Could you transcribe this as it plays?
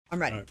I'm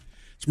ready. Right.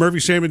 It's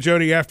Murphy, Sam, and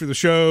Jody after the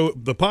show,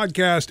 the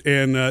podcast,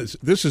 and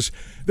this is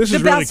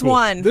really best cool.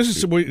 one. This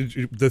is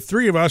the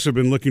three of us have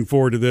been looking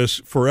forward to this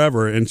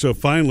forever, and so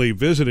finally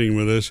visiting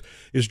with us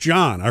is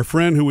John, our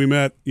friend who we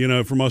met,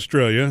 from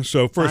Australia.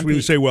 So first we need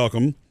to say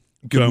welcome.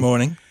 Good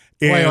morning.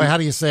 Wait, how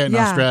do you say it in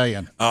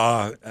Australian?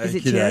 Is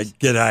it g'day.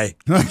 G'day.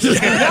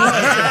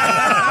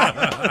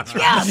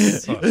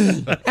 Yes.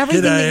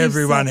 G'day,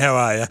 everyone. How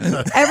are you?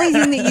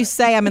 Everything that you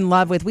say, I'm in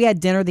love with. We had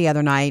dinner the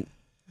other night,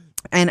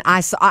 and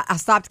I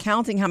stopped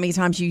counting how many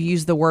times you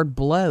use the word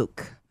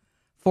bloke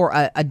for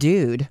a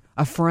dude,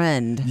 a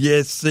friend.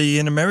 Yes, see,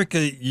 in America,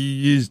 you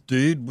use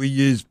dude. We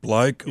use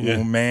bloke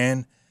or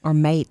man. Or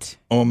mate.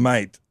 Or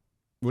mate.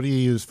 What do you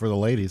use for the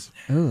ladies?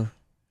 Ooh.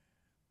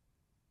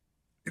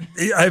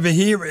 Over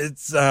here,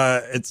 it's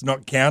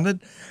not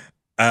counted.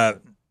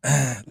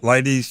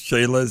 Ladies,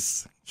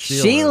 Sheila's.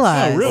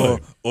 Sheila. Oh, really?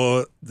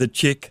 Or the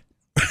chick.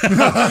 Which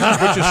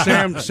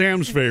is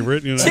Sam's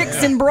favorite.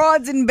 Chicks and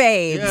broads and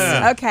babes.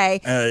 Yeah. Okay.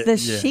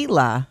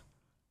 Sheila.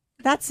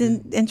 That's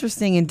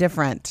interesting and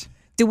different.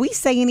 Do we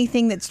say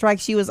anything that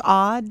strikes you as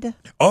odd?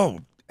 Oh,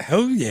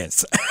 hell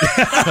yes.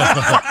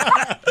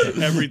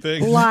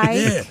 Everything.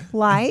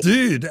 Like?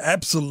 Dude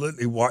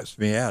absolutely wipes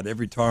me out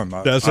every time.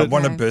 I Does it?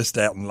 want to burst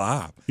out and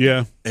laugh.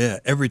 Yeah. Yeah,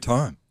 every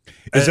time.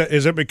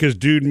 Is that because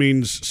dude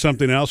means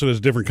something else? It has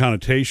a different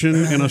connotation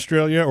in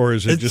Australia, or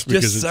is it it's just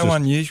because it's so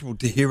unusual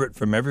to hear it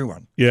from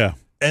everyone? Yeah.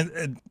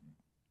 And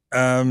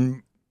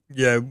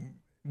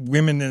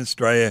women in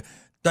Australia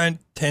don't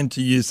tend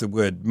to use the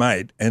word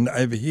mate, and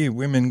over here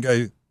women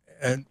go,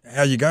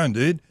 "How you going,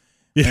 dude?"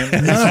 And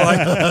it's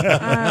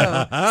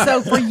like,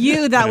 So for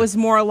you, that was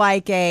more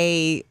like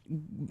a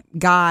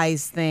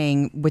guys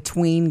thing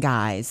between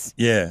guys.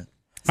 yeah.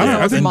 So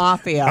it was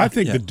mafia. I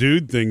think the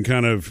dude thing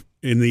kind of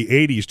in the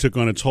 80s took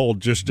on its whole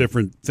just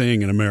different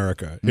thing in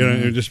America.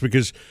 Just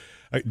because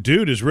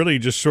dude is really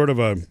just sort of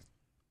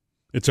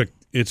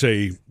it's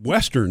a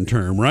Western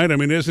term, right? I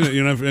mean, isn't it?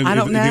 I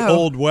don't know. The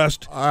old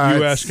West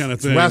U.S. kind of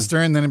thing. It's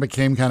Western, then it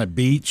became kind of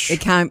beach. It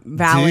kind of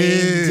valley.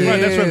 Dude.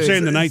 Right, that's what I'm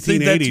saying. The See,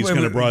 1980s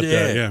kind of brought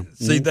that. Yeah.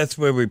 See, that's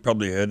where we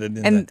probably heard it.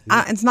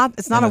 It's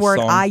not a word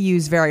song. I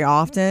use very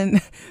often,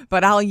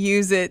 but I'll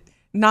use it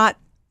not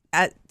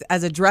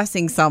as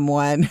addressing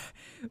someone,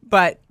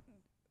 but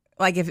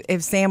like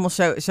if Sam will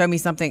show me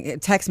something,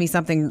 text me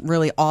something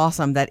really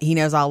awesome that he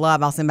knows I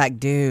love, I'll send back,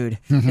 dude.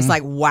 It's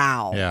like,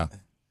 wow. Yeah.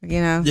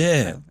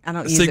 Yeah. I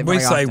don't use it very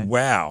we say often.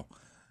 wow.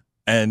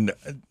 And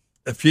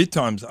a few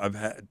times I've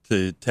had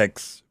to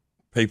text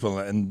people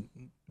and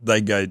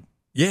they go,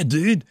 yeah,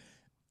 dude.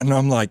 And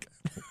I'm like,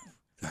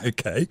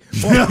 okay.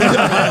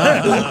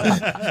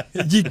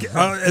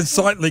 It's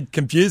slightly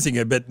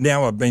confusing, but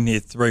now I've been here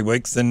 3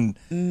 weeks and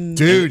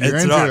Dude, you're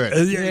into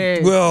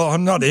it. Well,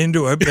 I'm not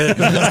into it, but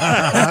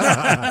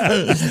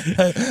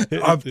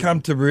I've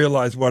come to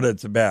realize what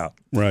it's about.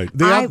 Right.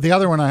 The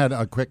other one I had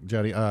a quick,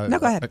 Jody, No,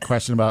 go ahead. a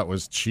question about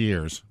was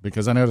cheers,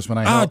 because I noticed when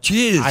I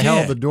cheers,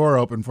 held the door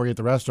open for you at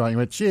the restaurant, you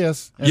went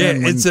cheers. And Yeah,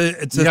 then when it's a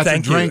you got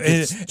thank your drink, you.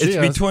 It's It's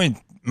cheers. between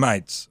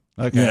mates.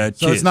 Okay, You know,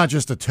 so cheers. it's not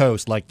just a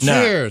toast, like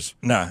cheers.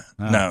 No.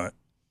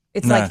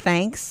 It's No. like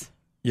thanks.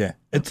 Yeah,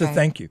 it's a Okay.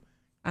 thank you.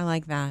 I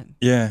like that.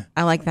 Yeah.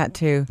 I like that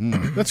too.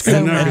 That's good So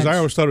to know because much. I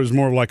always thought it was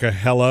more like a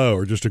hello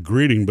or just a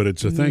greeting, but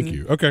it's a thank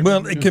you. Okay.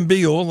 Well, it can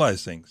be all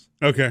those things.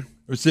 Okay.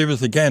 It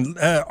seriously can.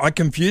 I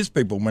confuse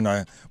people when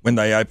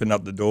they open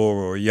up the door,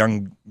 or a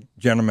young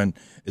gentleman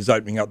is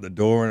opening up the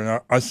door, and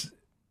I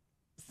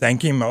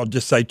thank him. I'll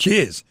just say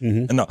cheers,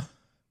 and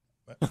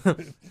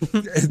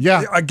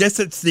Yeah. I guess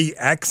it's the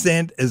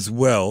accent as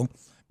well,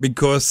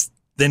 because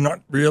they're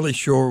not really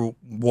sure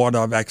what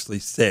I've actually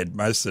said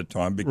most of the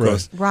time.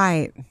 Because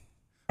Right.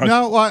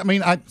 No, well, I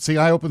mean, I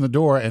opened the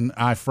door and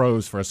I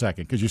froze for a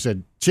second because you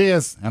said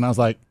cheers, and I was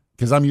like,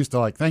 because I'm used to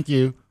like thank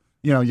you.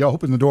 You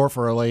open the door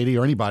for a lady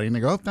or anybody, and they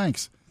go, oh,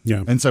 thanks.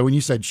 Yeah. And so when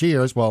you said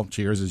cheers, well,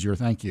 cheers is your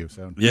thank you.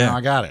 So Yeah.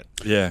 I got it.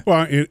 yeah,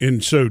 Well,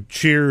 and so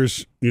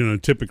cheers,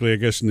 typically, I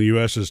guess in the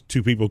U.S. is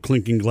two people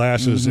clinking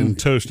glasses and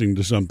toasting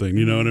to something.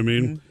 You know what I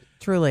mean?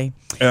 Truly.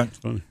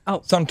 Funny.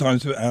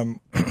 sometimes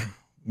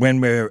when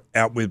we're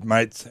out with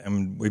mates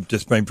and we've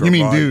just been for You a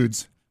mean ride,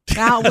 dudes?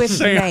 Out with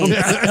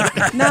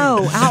mates.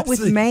 No, out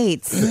with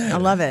mates. I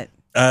love it.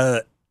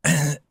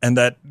 and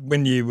that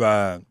when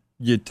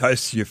you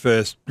toast your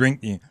first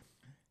drink,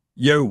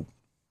 yo,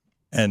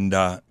 and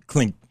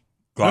clink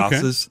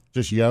glasses.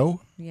 Just yo?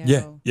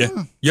 Yeah,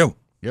 yo.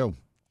 Yo.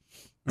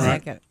 I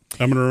like it.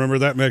 I'm going to remember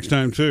that next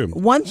time, too.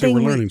 One So thing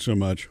we're we- learning so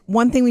much.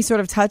 One thing we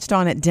sort of touched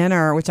on at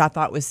dinner, which I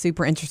thought was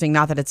super interesting,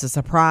 not that it's a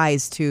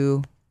surprise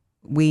to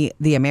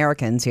the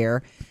Americans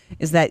here,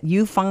 is that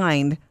you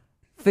find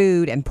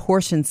food and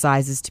portion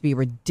sizes to be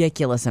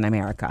ridiculous in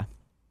America.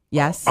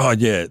 Yes? Oh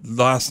yeah,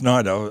 last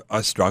night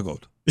I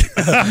struggled.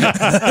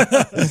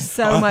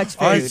 So much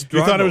I food.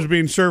 You thought it was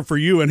being served for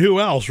you and who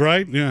else,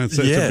 right? Yeah, it's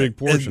a big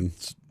portion.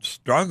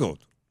 Struggled.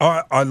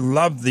 I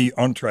love the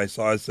entree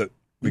size that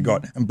we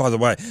got. And by the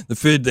way, the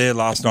food there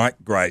last night,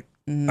 great.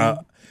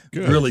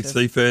 Really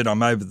seafood.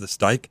 I'm over the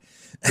steak.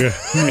 because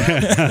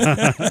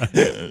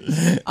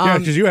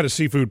you had a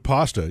seafood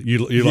pasta. You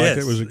liked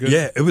it? Was it good?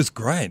 Yeah, it was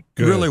great.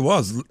 Good. It really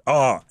was.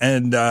 Oh,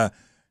 and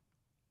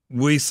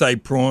we say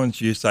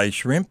prawns, you say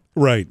shrimp.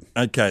 Right.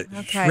 Okay,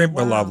 Okay, shrimp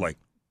are wow. lovely.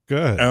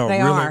 Good. Oh, They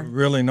really, are.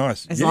 really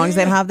nice. As long as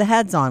they don't have the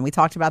heads on. We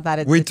talked about that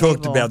at We the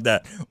talked table. about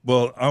that.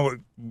 Well, I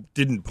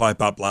didn't pipe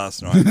up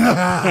last night.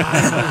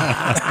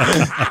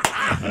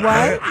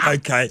 What?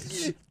 Okay.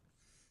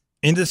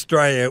 In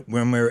Australia,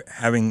 when we're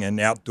having an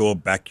outdoor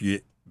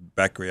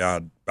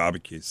backyard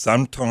barbecue,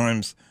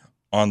 sometimes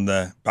on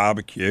the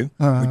barbecue,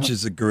 which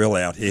is a grill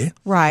out here,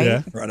 Right.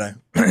 Yeah. righto,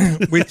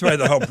 we throw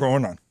the whole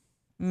prawn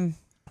on.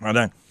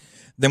 Righto.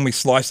 Then we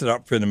slice it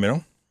up through the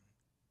middle,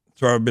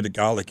 throw a bit of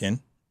garlic in,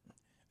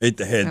 eat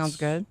the heads, Sounds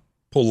good.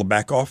 pull the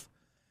back off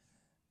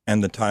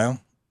and the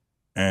tail,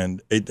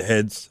 and eat the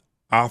heads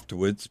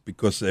afterwards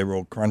because they're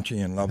all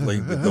crunchy and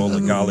lovely with all the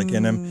garlic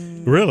in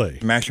them. Really?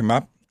 Mash them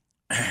up.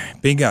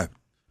 Bingo.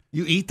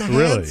 You eat the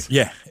Really? heads?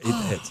 Yeah, eat the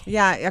heads.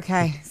 Yeah,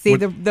 okay. See,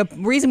 the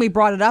reason we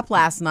brought it up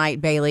last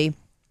night, Bailey,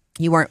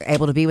 you weren't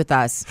able to be with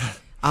us.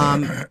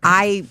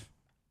 I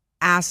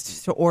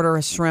asked to order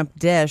a shrimp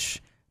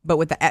dish, but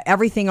with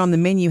everything on the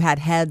menu had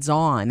heads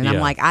on. And I'm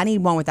Yeah. like, I need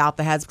one without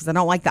the heads because I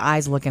don't like the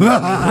eyes looking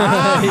at me.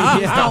 I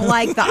just don't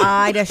like the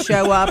eye to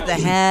show up, the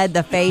head,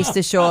 the face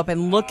to show up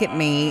and look at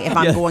me if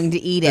I'm Yeah. going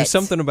to eat it. There's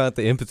something about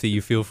the empathy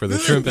you feel for the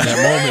shrimp in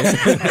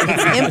that moment.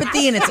 It's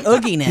empathy and it's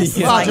ooginess. It's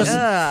Well, like, just,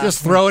 ugh.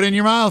 just throw it in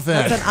your mouth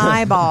then. It's an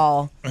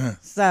eyeball. So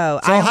So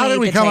I how only did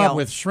we ate the come tail. up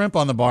with shrimp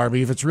on the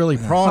Barbie if it's really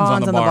prawns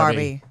on the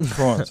Barbie?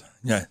 Prawns.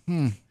 Yeah.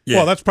 Yeah.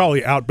 Well, that's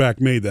probably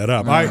Outback made that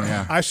up.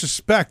 yeah. I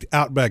suspect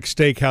Outback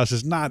Steakhouse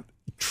is not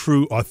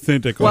true,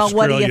 authentic Well,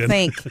 Australian. what do you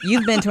think?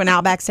 You've been to an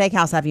Outback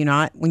Steakhouse, have you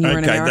not? When you were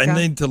in Okay, America?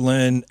 they need to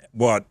learn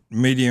what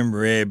medium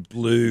rare,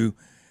 blue,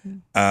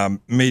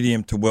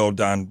 medium to well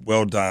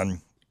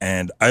done,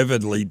 and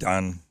overly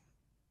done.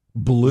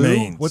 Blue?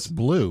 Means. What's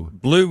blue?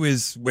 Blue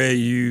is where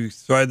you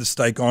throw the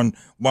steak on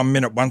 1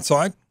 minute one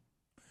side,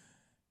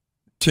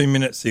 2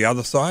 minutes the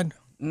other side,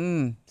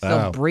 Still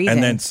Oh. breathing.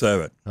 and then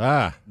serve it.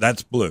 Ah,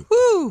 That's blue.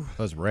 Whew,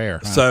 that's rare.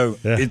 Huh? So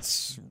Yeah.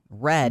 it's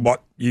red.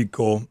 what you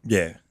call,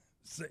 yeah.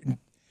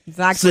 It's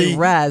actually See,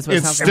 red. Is what it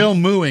it's sounds still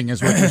mooing,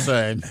 is what you're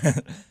saying.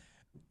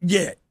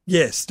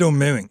 Yeah, still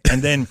moving.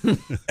 And then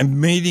a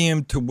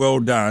medium to well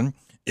done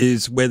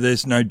is where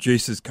there's no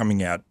juices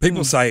coming out.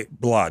 People say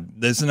blood.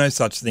 There's no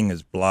such thing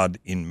as blood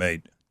in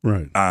meat.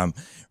 Right.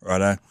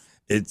 Righto.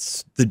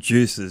 It's the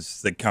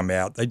juices that come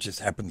out. They just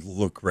happen to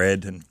look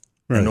red and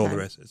all the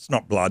rest. It's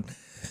not blood.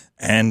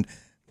 And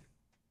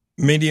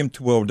medium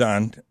to well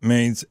done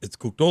means it's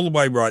cooked all the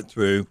way right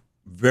through,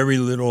 very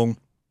little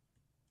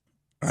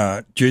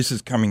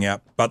juices coming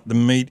out, but the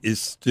meat is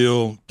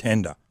still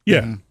tender.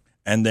 Yeah.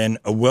 And then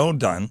a well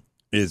done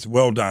is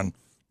well done.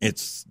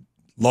 It's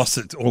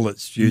lost all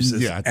its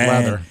juices. Yeah, it's and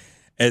leather.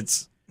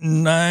 It's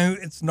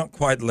not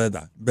quite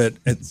leather, but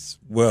it's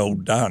well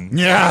done.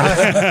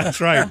 Yeah. That's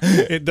right.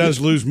 It does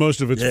lose most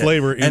of its Yeah.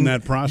 flavor in And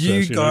that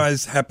process. You know?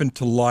 guys happen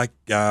to like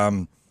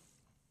it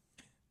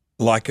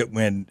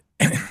when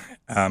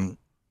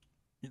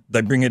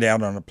they bring it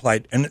out on a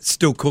plate and it's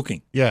still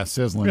cooking. Yeah,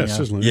 sizzling. Yeah, Yeah,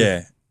 sizzling.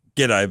 Yeah,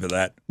 get over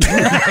that.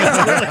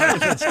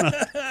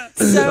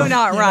 so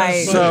not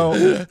right. So,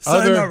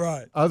 not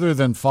right. other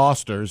than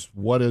Foster's,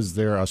 what is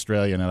their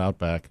Australian at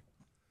Outback?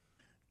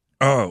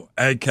 Oh,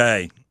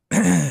 okay.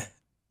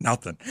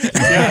 Nothing.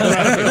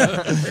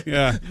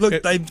 Yeah.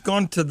 Look, they've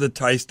gone to the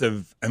taste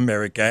of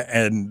America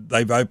and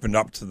they've opened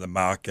up to the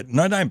market.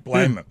 And I don't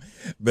blame them.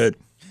 But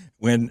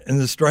when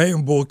an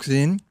Australian walks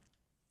in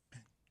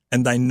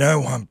and they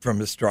know I'm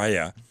from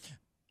Australia,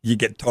 you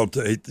get told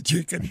to eat the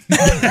chicken.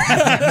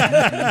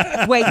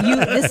 Wait,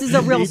 this is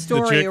a real Eat the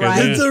story, chicken,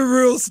 right? It's a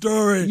real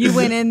story. You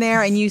went in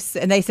there and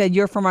and they said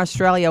you're from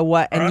Australia.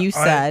 What? And you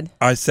said,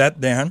 I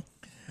sat down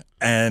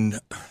and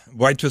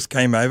waitress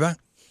came over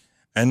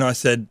and I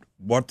said,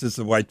 what does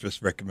the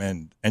waitress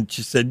recommend? And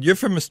she said, you're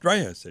from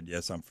Australia. I said,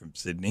 yes, I'm from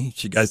Sydney.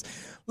 She goes,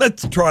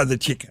 let's try the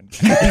chicken. "You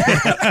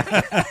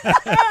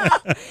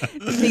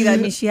think that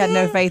means she had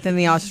no faith in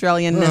the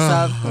Australianness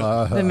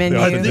of the menu?"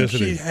 I Yeah. think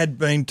she had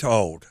been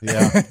told.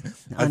 Yeah.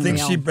 I think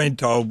Unreal. she'd been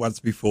told once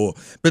before.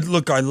 But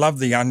look, I love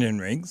the onion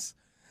rings.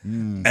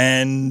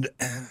 And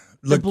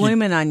The look,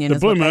 bloomin' onion The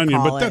is what bloomin' they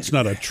onion, call but it. that's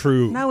not a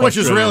true. No, Which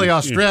is it's really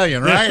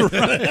Australian, right?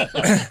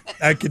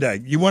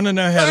 okay, you want to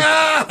know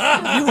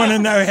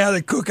how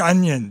to cook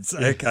onions?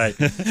 Okay,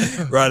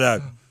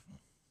 righto.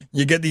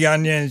 You get the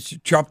onions, you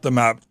chop them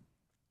up,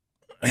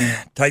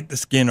 take the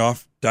skin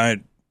off.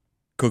 Don't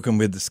cook them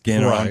with the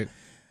skin Right. on.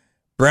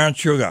 Brown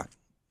sugar.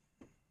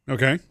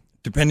 Okay.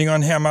 Depending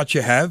on how much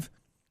you have,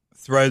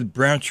 throw the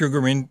brown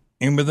sugar in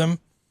with them,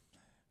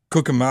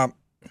 cook them up,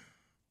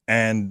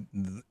 and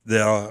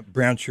the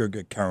brown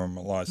sugar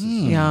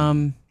caramelizes.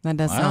 Yum. That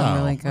does sound Wow.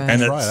 really good.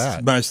 And Try it's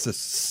that. most the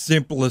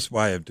simplest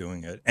way of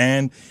doing it.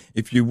 And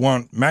if you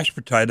want mashed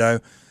potato,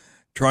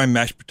 try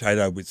mashed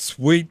potato with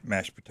sweet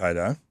mashed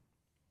potato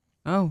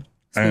oh,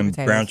 sweet and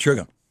potatoes. brown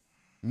sugar.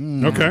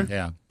 Okay.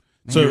 Yeah.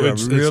 So You are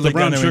it's really the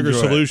brown gonna sugar enjoy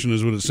it. solution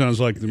is what it sounds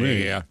like to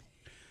me. Yeah.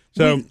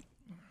 So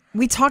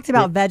We talked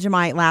about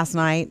Vegemite last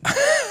night.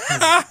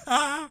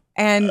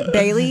 And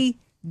Bailey,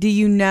 do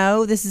you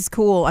know, this is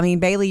cool. I mean,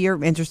 Bailey,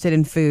 you're interested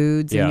in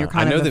foods. Yeah, and you're I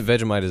kind know of that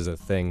Vegemite is a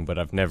thing, but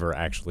I've never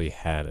actually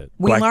had it.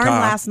 we Black learned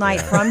carp. last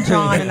night from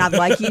John, and I'd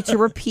like you to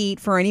repeat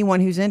for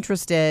anyone who's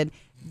interested.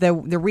 The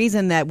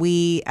reason that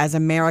we, as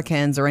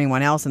Americans or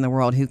anyone else in the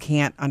world who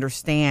can't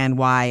understand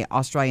why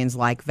Australians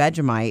like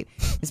Vegemite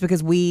is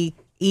because we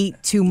eat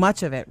too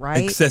much of it,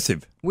 right?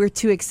 Excessive. We're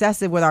too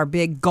excessive with our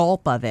big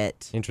gulp of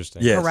it.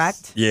 Interesting. Yes.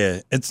 Correct?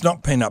 Yeah. It's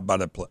not peanut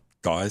butter,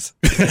 guys.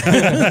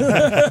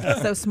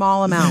 So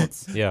small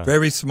amounts. Yeah.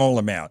 Very small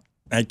amount.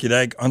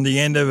 Okey-doke. On the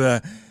end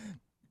of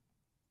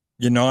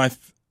your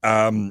knife,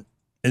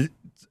 it's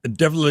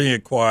definitely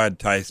acquired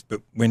taste,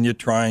 but when you're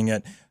trying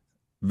it,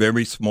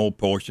 very small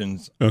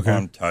portions Okay.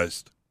 on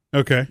toast.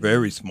 Okay.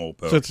 Very small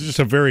So it's portions. just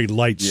a very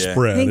light Yeah.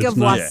 spread. Think It's of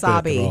not thick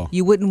at wasabi. all.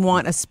 You wouldn't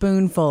want a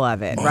spoonful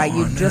of it, right?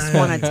 You just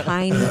want a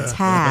tiny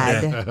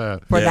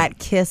tad for Yeah. that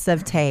kiss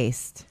of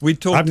taste. We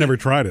talked. I've never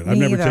tried it. I've Me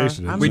never either.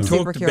 tasted it. I'm We so-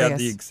 super talked about the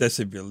curious.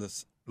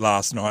 excessiveness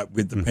last night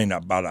with the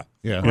peanut butter.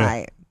 Yeah.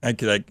 Right.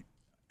 Okay,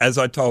 as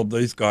I told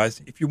these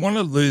guys, if you want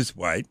to lose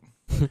weight,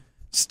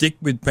 stick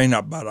with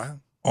peanut butter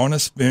on a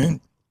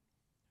spoon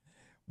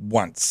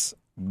once.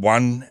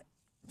 One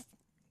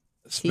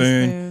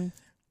spoon, Teaspoon.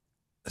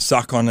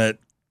 suck on it.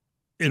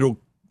 It'll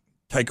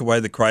take away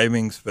the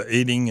cravings for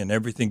eating and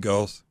everything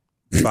else.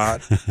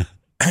 But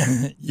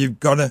you've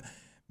got to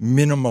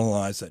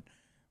minimalize it.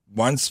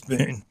 One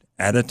spoon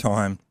at a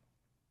time,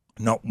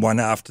 not one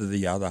after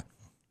the other.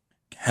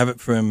 Have it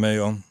for a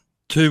meal.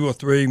 2 or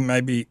 3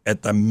 maybe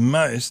at the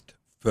most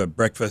for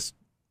breakfast,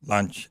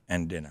 lunch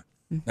and dinner.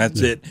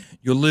 That's it.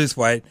 You'll lose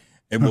weight.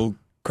 It will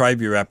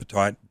crave your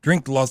appetite.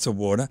 Drink lots of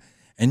water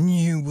and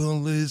you will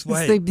lose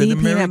weight. the But peanut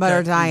America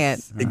butter diet.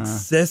 is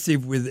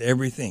excessive with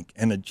everything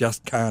and it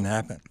just can't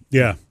happen.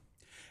 Yeah.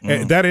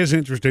 That is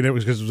interesting. It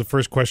was because it was the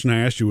first question I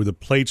asked you with the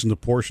plates and the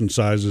portion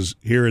sizes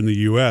here in the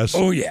U.S.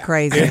 Oh, yeah.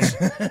 Crazy.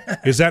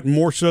 Is that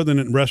more so than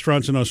in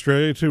restaurants in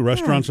Australia, too?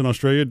 Restaurants in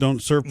Australia don't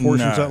serve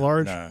portions that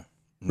large? No.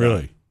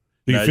 Really?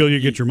 Do you No, feel you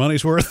get your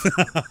money's worth?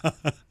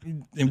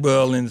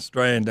 Well, in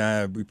Australia,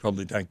 no, we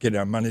probably don't get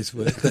our money's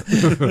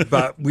worth.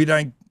 But we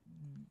don't,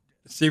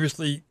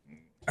 seriously,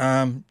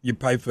 you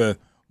pay for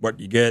what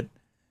you get,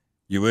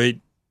 you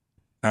eat.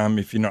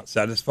 If you're not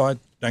satisfied,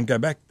 don't go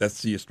back.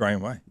 That's the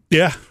Australian way.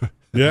 Yeah.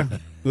 Yeah.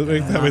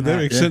 That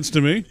makes sense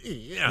to me.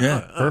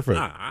 Yeah. Perfect.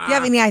 Do you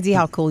have any idea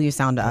how cool you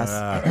sound to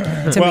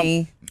us? To well,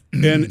 me.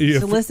 And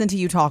if, To listen to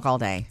you talk all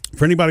day.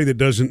 for anybody that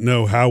doesn't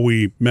know how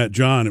we met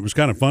John, it was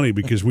kind of funny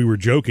because we were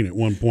joking at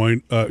one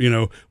point.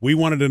 We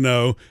wanted to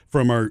know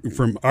from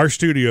our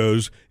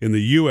studios in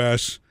the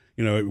U.S.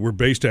 We're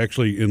based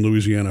actually in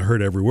Louisiana,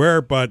 heard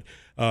everywhere, but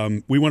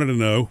we wanted to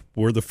know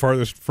where the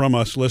farthest from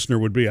us listener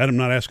would be. I'm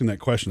not asking that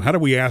question. How do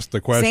we ask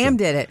the question? Sam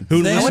did it.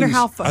 Who I wonder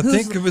how. I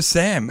think it was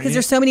Sam. Because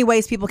there's so many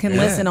ways people can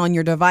listen on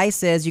your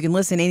devices. You can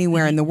listen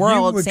anywhere in the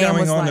world. You were Sam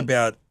going was on like,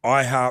 about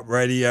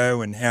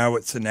iHeartRadio and how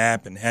it's an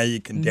app and how you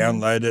can Mm-hmm.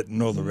 download it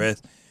and all the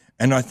rest.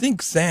 And I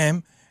think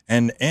Sam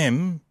and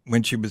Em,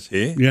 when she was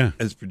here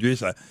as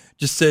producer,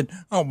 just said,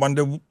 I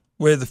wonder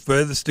where the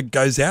furthest it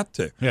goes out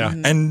to. Yeah.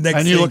 And next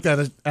And you thing- looked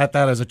at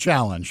that as a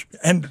challenge.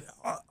 And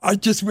I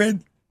just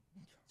went,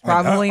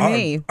 Probably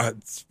me.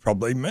 It's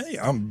probably me.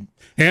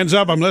 Hands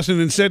up, I'm listening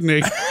in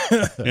Sydney.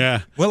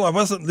 Yeah. Well, I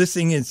wasn't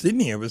listening in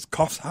Sydney. It was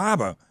Coffs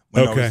Harbour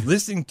when I Okay. was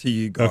listening to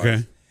you guys.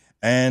 Okay.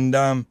 And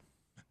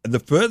the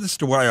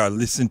furthest away I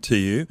listened to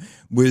you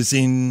was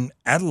in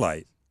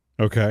Adelaide,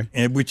 Okay.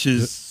 which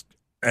is,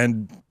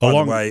 and by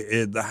Along- the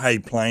way, the Hay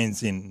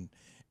Plains in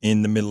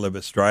the middle of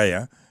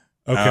Australia.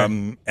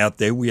 Okay. Out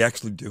there, we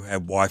actually do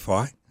have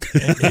Wi-Fi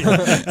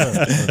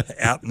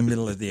out in the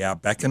middle of the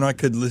outback, and I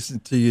could listen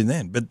to you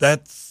then. But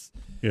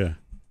Yeah.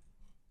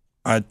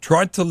 I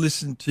tried to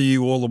listen to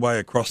you all the way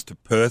across to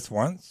Perth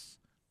once,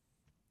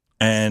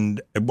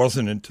 and it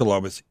wasn't until I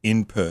was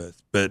in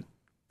Perth. But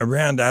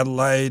around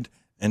Adelaide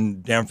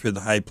and down through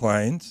the Hay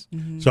Plains,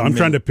 So I'm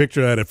trying to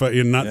picture that. If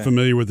you're not Yeah.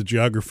 familiar with the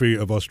geography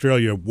of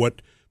Australia,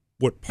 what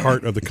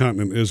part of the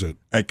continent is it?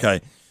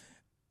 okay,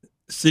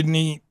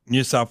 Sydney,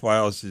 New South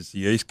Wales is the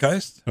east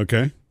coast.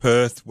 Okay.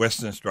 Perth,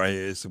 Western Australia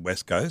is the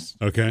west coast.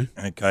 Okay.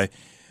 Okay,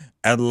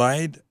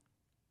 Adelaide,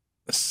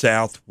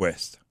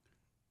 southwest.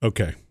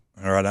 Okay.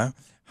 All right,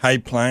 Hay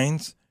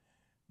Plains,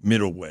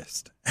 middle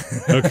west.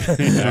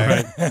 Okay. All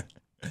right.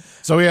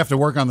 So we have to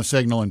work on the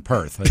signal in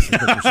Perth. That's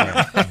what you're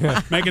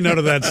saying. Make a note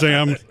of that,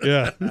 Sam.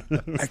 Yeah.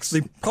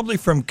 Actually, probably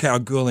from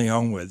Kalgoorlie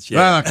onwards. Yeah,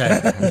 Well,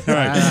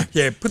 okay.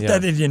 yeah. Put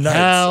that in your notes.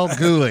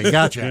 Kalgoorlie.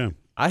 Gotcha. Yeah.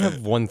 I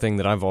have one thing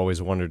that I've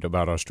always wondered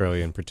about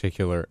Australia in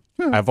particular.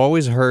 I've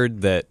always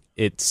heard that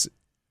its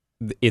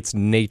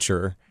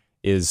nature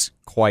is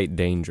quite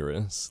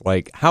dangerous.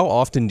 Like, how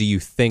often do you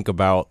think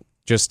about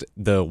just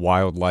the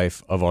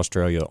wildlife of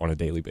Australia on a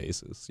daily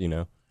basis,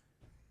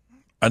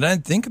 I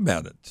don't think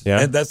about it. Yeah?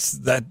 And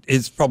that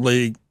is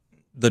probably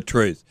the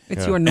truth.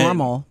 it's Yeah. your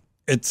normal.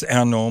 It's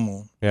our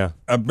normal. Yeah.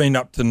 I've been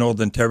up to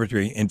Northern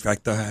Territory. In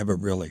fact, I have a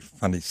really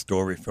funny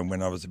story from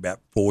when I was about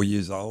 4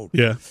 years old.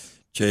 Yeah.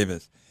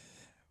 Jeebus.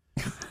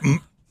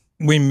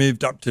 we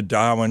moved up to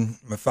Darwin.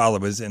 My father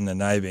was in the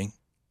Navy,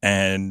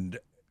 and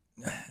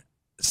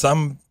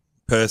some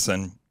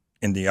person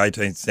in the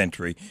 18th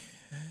century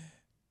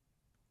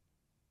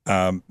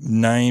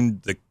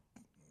named the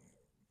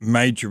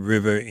major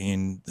river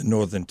in the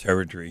Northern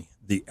Territory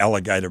the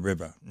Alligator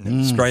River.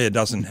 Australia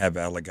doesn't have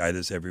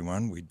alligators,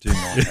 everyone. We do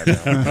not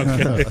have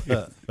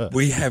alligators.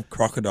 We have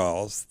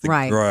crocodiles that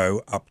Right.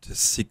 grow up to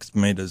 6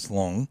 meters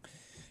long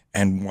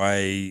and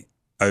weigh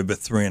over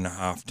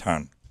 3.5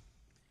 ton.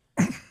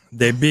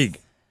 They're big.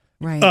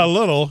 Right. A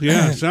little,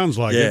 yeah. Sounds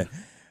like Yeah.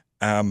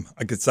 it. I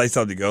could say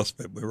something else,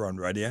 but we're on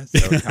radio, so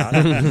I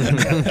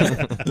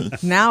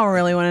can't. Now I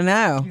really want to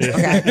know.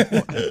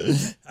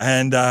 Okay.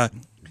 And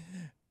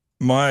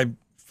my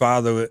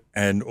father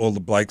and all the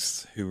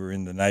blokes who were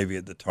in the Navy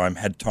at the time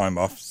had time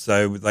off,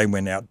 so they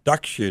went out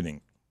duck shooting.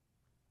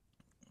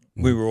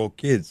 We were all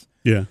kids.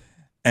 Yeah.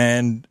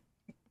 And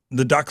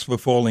the ducks were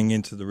falling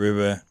into the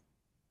river,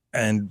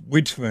 and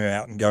we'd swim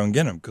out and go and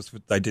get them because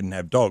they didn't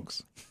have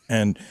dogs.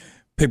 And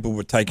people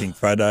were taking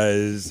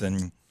photos,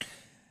 and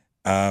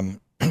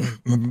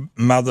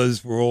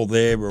mothers were all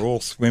there, were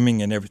all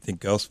swimming and everything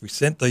else. We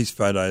sent these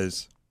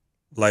photos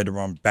later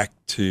on back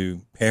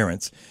to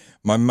parents.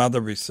 My mother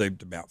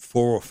received about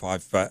 4 or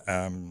 5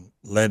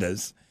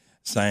 letters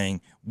saying,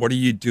 "What are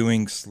you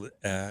doing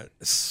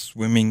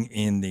swimming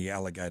in the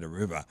Alligator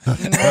River?"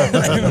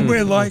 And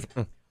we're like,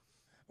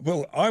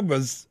 well, I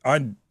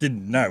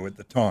didn't know at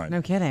the time.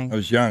 No kidding. I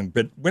was young.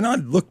 But when I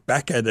look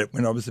back at it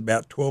when I was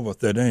about 12 or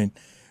 13,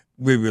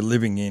 we were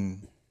living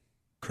in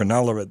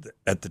Cronulla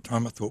at the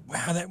time. I thought,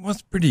 wow, that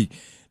was pretty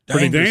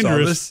dangerous.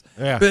 of us.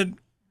 Yeah. But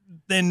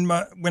then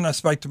when I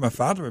spoke to my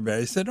father about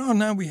it, he said, oh,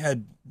 no, we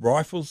had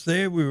rifles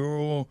there. We were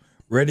all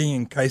ready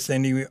in case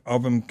any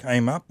of them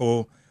came up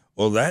or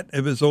that.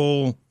 It was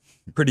all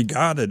pretty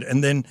guarded.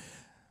 And then,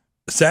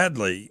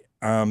 sadly,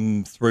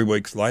 3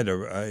 weeks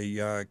later,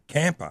 a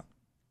camper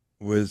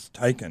was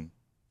taken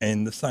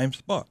in the same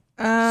spot.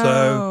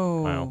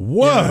 Oh. Wow.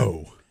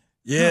 Whoa.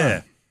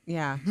 Yeah.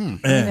 Yeah. Yeah.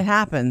 It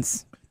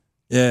happens.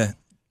 Yeah.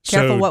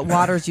 Careful So what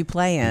waters you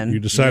play in. You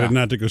decided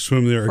not to go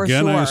swim there For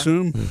again, I sure.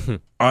 assume?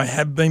 I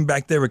have been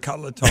back there a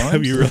couple of times.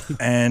 Have you really?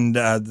 And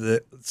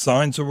the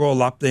signs are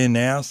all up there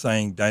now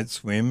saying don't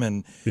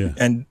swim. Yeah.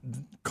 And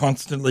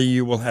constantly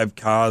you will have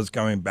cars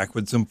going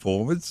backwards and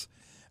forwards.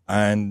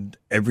 And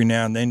every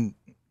now and then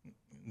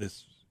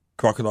this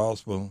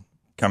crocodiles will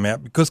come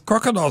out because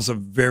crocodiles are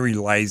very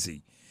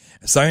lazy.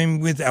 Same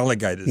with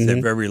alligators. They're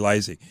very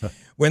lazy.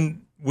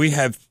 When we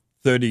have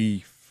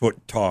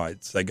 30-foot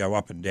tides, they go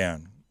up and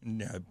down,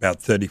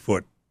 about 30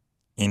 foot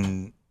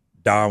in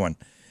Darwin,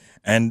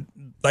 and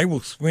they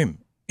will swim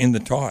in the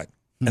tide.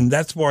 And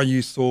that's why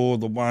you saw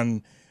the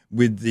one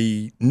with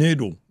the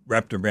noodle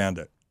wrapped around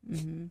it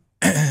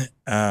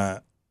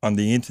on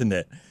the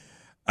internet,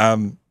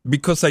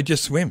 because they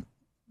just swim.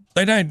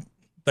 They don't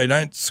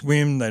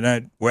swim. They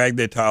don't wag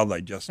their tail.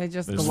 They just They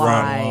just Just glide.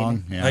 run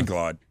along. Yeah. they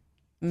glide.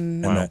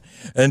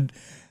 And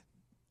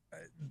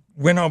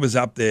when I was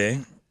up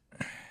there,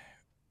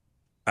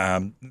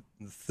 the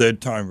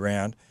third time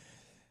round,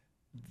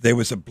 there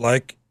was a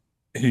bloke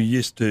who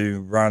used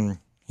to run.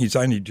 He's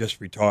only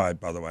just retired,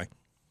 by the way.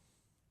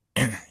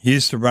 He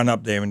used to run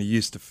up there and he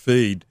used to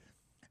feed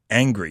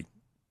Angry.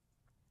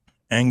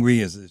 Angry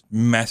is this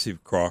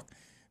massive croc,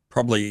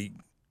 probably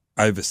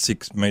over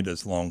 6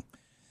 meters long.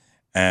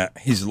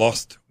 He's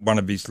lost one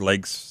of his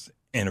legs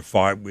in a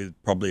fight with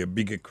probably a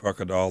bigger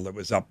crocodile that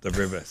was up the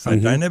river. So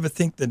don't ever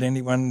think that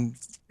anyone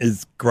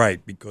is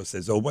great because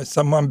there's always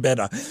someone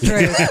better.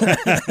 Truth.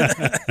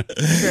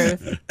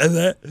 Truth.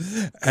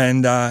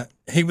 And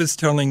he was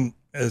telling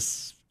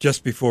us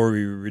just before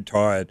he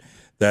retired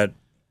that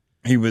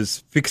he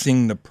was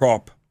fixing the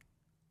prop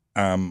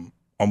on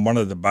one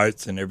of the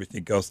boats and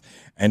everything else,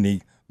 and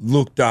he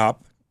looked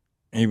up.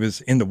 He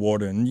was in the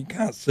water, and you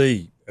can't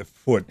see a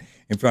foot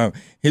in front of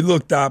him. He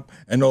looked up,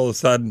 and all of a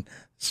sudden,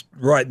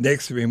 right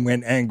next to him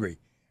went Angry.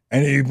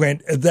 And he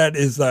went, that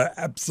is the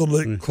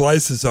absolute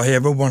closest I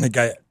ever want to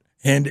get.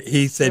 And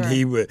he said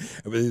it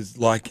was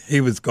like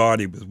he was God.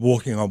 He was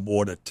walking on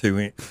water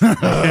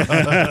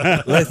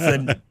less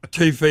than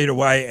 2 feet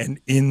away and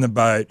in the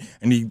boat.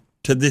 And he,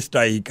 to this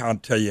day, he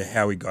can't tell you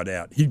how he got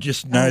out. He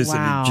just knows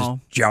that he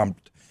just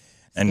jumped.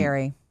 And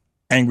Scary.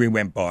 Angry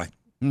went by.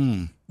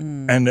 And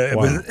it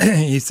was,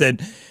 he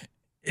said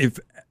if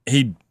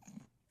he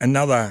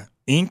another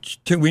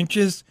inch, 2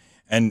 inches,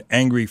 and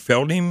Angry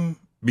felt him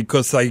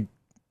because they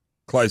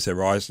close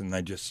their eyes and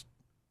they just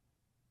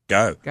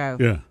go.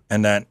 Yeah.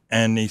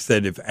 And he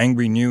said if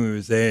Angry knew he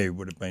was there, he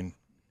would have been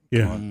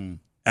Yeah. gone.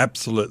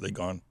 Absolutely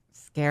gone.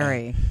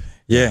 Scary.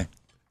 Yeah.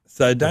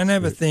 So don't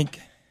ever think,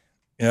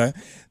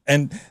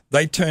 and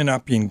they turn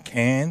up in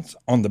Cairns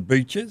on the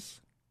beaches.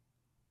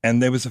 And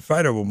there was a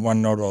photo of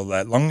one not all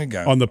that long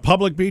ago. On the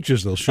public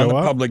beaches, they'll show on the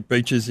up. public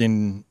beaches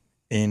in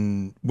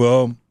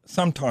well,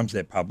 sometimes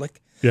they're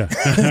public. Yeah.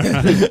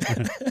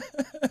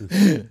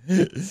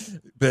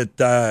 But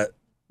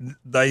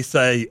they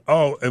say,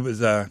 oh, it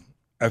was a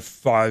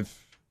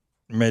 5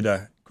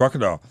 meter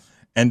crocodile.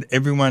 And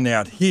everyone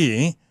out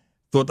here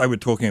thought they were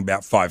talking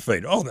about 5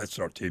 feet. Oh, that's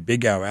not too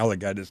big. Our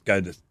alligators go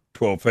to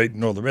 12 feet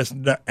and all the rest.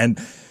 And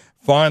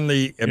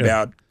finally,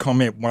 about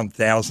comment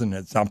 1,000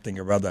 and something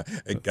or other,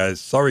 it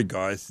goes, sorry,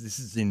 guys, this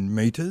is in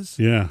meters.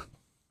 Yeah.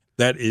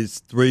 That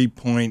is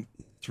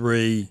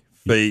 3.3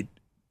 feet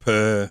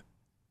per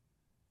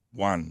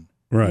one.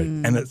 Right.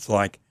 And it's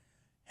like,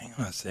 hang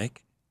on a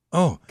sec.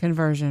 Oh,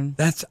 Conversion.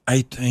 that's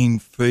 18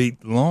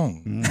 feet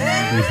long.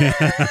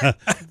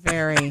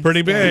 Very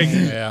Pretty big.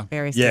 scary. Yeah.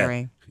 Very Yeah.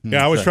 scary.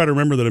 Yeah, I always try to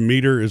remember that a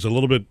meter is a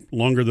little bit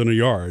longer than a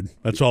yard.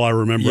 That's all I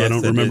remember. I Yes,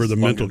 don't it remember is the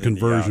longer mental than a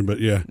conversion, yard. but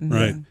yeah,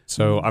 right.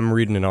 So I'm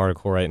reading an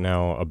article right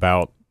now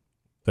about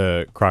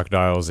the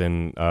crocodiles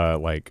in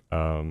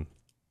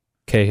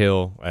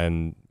Cahill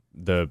and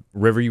the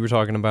river you were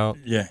talking about.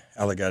 Yeah,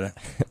 alligator.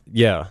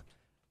 Yeah.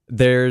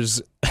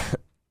 There's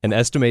an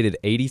estimated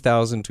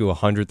 80,000 to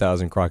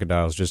 100,000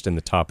 crocodiles just in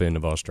the top end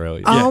of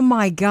Australia. Yeah. Oh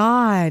my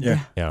God. Yeah.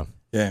 Yeah.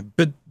 Yeah,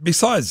 but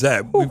besides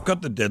that, we've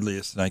got the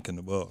deadliest snake in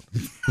the world.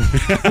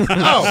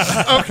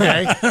 Oh,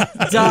 okay.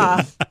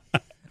 Duh.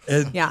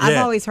 It- Yeah, I've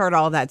always heard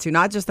all that too.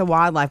 Not just the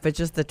wildlife, but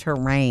just the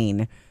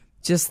terrain,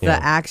 just the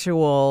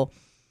actual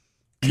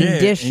Yeah,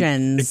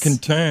 conditions. it can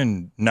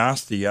turn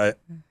nasty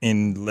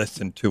in less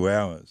than 2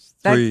 hours.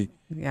 That- Three.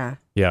 Yeah.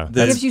 Yeah. It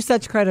That's- gives you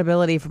such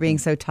credibility for being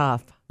so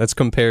tough. That's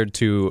compared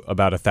to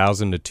about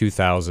 1,000 to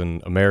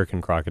 2,000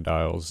 American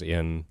crocodiles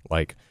in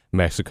like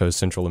Mexico,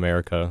 Central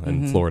America,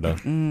 and Florida.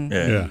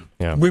 Yeah.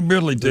 Yeah. We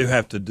really do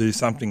have to do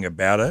something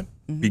about it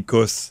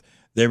because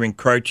they're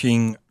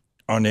encroaching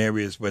on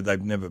areas where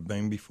they've never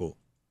been before.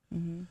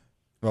 Well,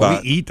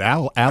 But- we eat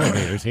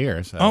alligators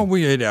here. So. Oh,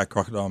 we eat our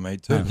crocodile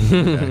meat too.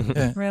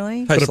 Yeah.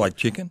 Really? Tastes like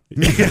chicken.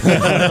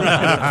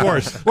 Of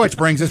course. Which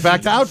brings us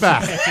back to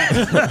Outback.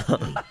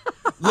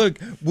 Look,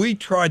 we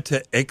tried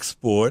to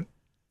export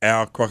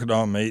our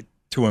crocodile meat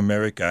to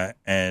America,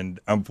 and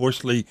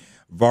unfortunately,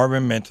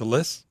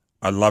 environmentalists,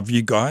 I love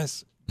you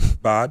guys,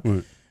 but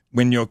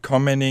when you're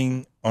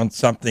commenting on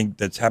something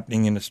that's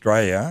happening in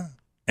Australia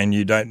and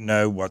you don't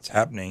know what's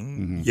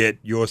happening, yet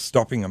you're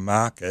stopping a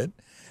market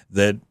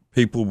that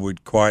people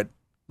would quite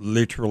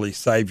literally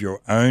save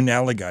your own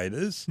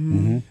alligators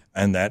and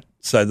that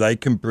so they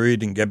can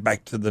breed and get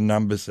back to the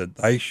numbers that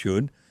they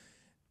should.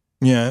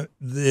 You know,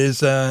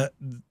 there's a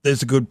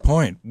good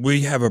point.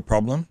 We have a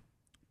problem.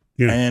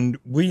 Yeah. And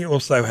we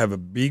also have a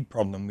big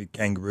problem with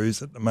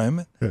kangaroos at the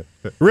moment.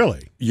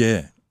 Really?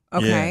 Yeah.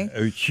 Okay. Yeah,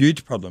 a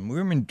huge problem.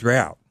 We're in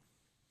drought.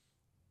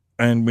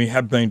 And we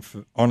have been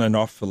on and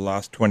off for the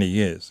last 20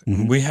 years.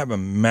 And we have a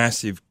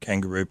massive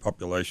kangaroo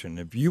population.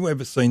 Have you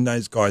ever seen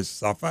those guys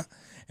suffer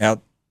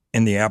out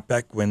in the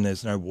outback when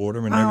there's no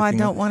water and Oh, I everything?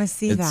 don't want to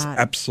see It's that.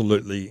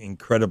 absolutely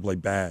incredibly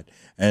bad.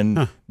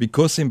 And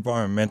because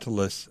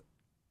environmentalists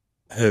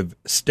have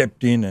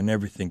stepped in and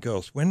everything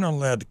else, we're not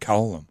allowed to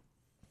cull them.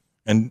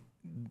 And,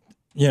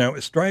 you know,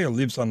 Australia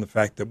lives on the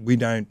fact that we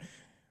don't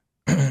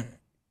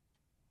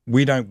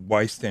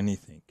waste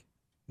anything.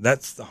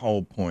 That's the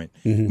whole point.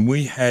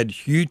 We had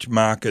huge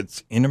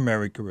markets in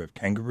America of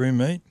kangaroo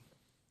meat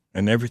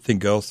and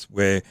everything else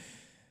where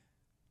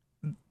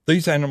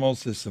these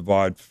animals have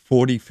survived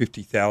 40,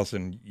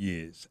 50,000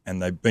 years and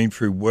they've been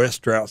through worse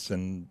droughts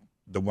than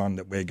the one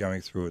that we're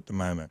going through at the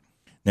moment.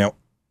 Now,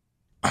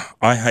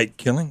 I hate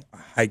killing.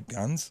 I hate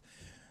guns.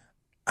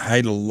 I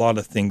hate a lot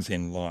of things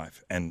in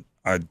life. And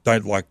I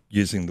don't like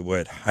using the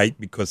word hate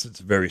because it's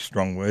a very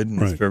strong word and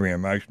it's Right. very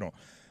emotional.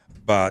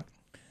 But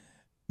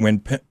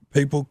when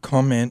people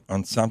comment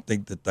on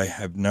something that they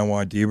have no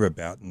idea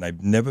about and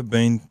they've never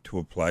been to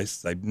a place,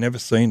 they've never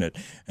seen it.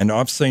 And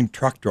I've seen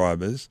truck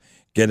drivers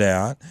get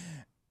out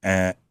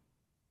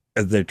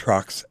of their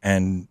trucks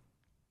and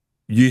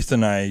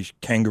euthanize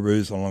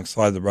kangaroos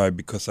alongside the road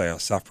because they are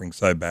suffering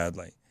so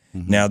badly.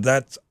 Now,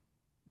 that's,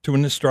 to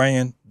an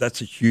Australian, that's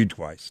a huge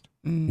waste.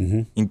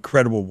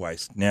 Incredible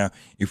waste. Now,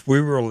 if we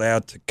were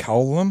allowed to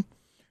cull them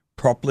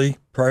properly,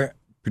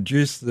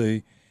 produce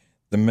the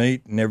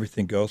meat and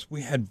everything else,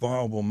 we had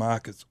viable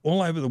markets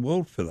all over the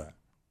world for that.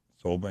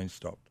 It's all been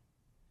stopped.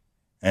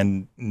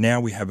 And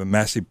now we have a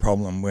massive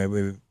problem where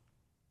we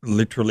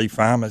literally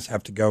farmers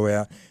have to go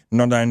out.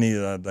 Not only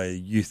are they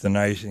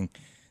euthanizing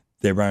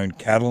their own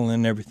cattle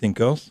and everything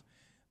else,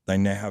 they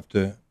now have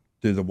to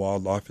do the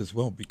wildlife as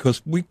well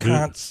because we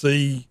can't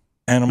see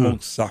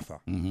animals suffer.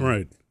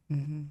 Right.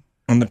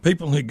 And the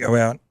people who go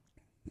out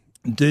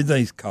and do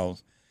these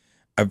culls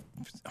are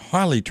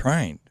highly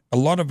trained. A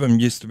lot of them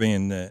used to be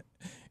in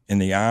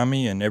the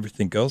army and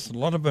everything else. A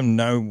lot of them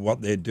know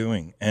what they're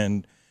doing,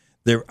 and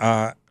there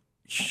are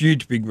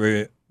huge big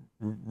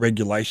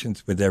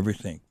regulations with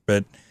everything.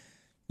 But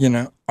you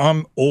know,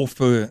 I'm all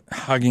for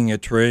hugging a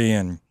tree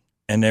and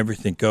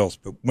everything else.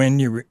 But when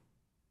you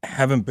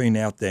haven't been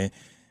out there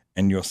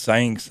and you're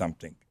saying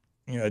something,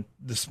 you know,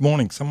 this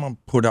morning someone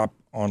put up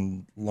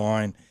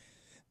online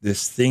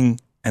this thing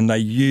and they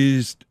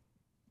used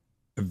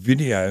a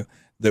video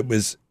that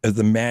was of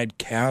the mad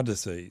cow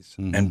disease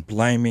and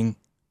blaming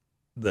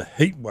the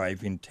heat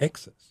wave in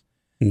Texas.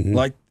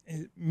 Like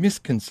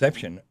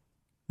misconception.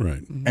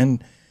 Right.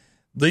 And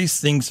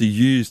these things are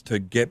used to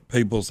get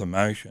people's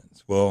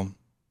emotions. Well,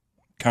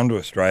 come to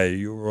Australia,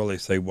 you'll really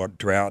see what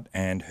drought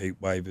and heat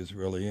wave is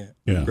really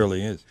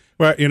is.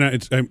 Well,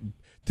 it's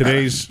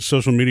today's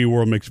social media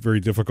world makes it very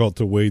difficult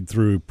to wade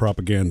through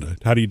propaganda.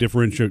 How do you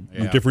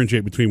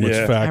differentiate between what's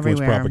Yeah. fact and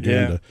what's Everywhere.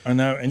 propaganda? I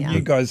know, and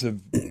you guys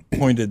have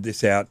pointed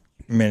this out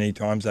many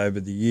times over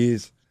the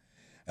years,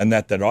 and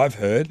that I've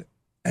heard,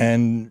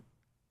 and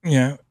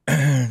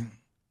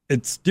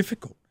it's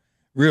difficult,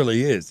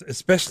 really is,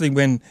 especially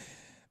when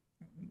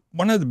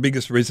one of the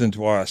biggest reasons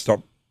why I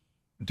stopped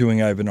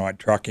doing overnight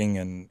trucking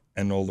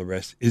and all the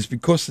rest is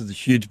because of the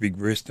huge big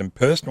risk and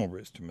personal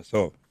risk to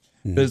myself,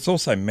 but it's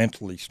also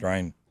mentally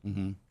strained,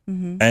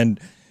 and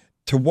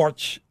to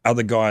watch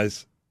other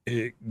guys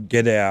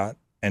get out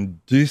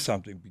and do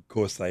something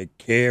because they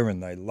care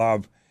and they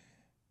love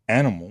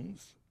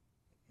animals,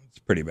 it's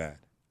pretty bad.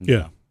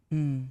 Yeah.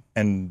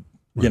 And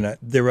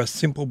there are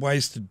simple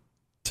ways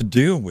to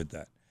deal with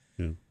that.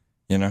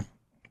 Yeah.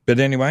 But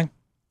anyway,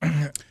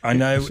 I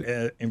know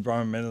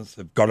environmentalists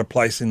have got a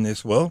place in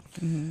this world.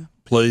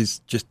 Please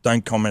just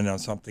don't comment on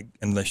something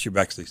unless you've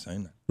actually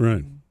seen it.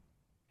 Right.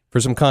 For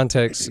some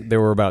context,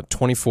 there were about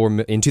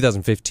in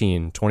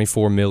 2015,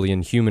 24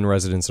 million human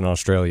residents in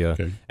Australia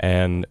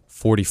and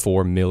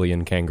 44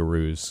 million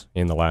kangaroos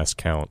in the last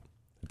count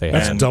they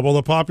had. That's double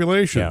the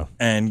population. Yeah.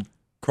 And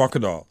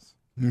crocodiles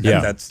Yeah.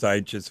 at that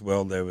stage as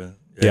well. There were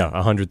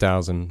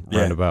 100,000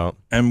 roundabout.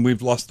 and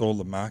we've lost all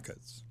the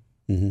markets.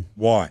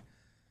 Why?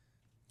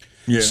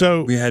 Yeah,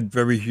 So- we had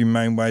very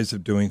humane ways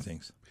of doing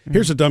things.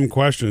 Here's a dumb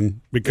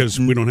question because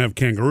we don't have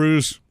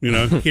kangaroos,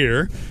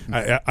 here.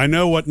 I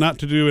know what not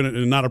to do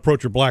and not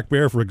approach a black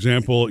bear, for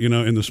example,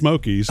 in the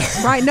Smokies.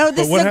 Right. No,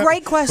 this is a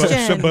great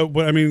question. But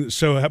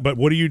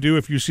what do you do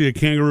if you see a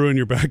kangaroo in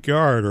your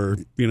backyard, or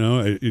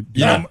are they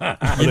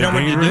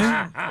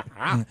dangerous?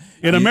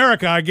 In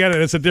America, I get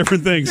it. It's a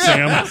different thing,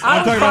 Sam.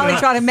 I would probably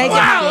try to make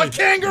Wow, a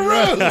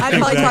kangaroo! I'd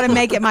probably try to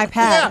make it my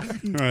pet.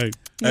 Right.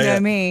 You know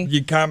me.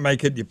 You can't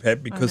make it your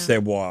pet because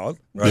they're wild,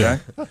 right?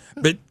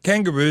 But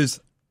kangaroos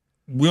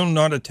will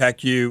not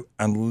attack you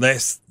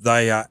unless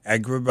they are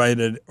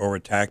aggravated or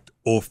attacked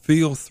or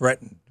feel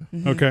threatened.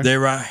 Okay.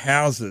 There are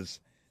houses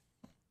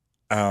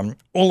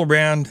all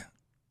around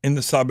in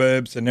the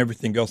suburbs and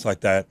everything else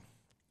like that,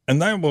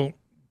 and they will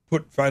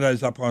put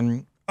photos up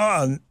on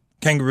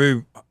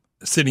kangaroo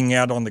sitting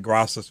out on the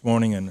grass this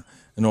morning and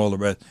all the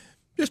rest.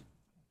 Just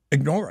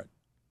ignore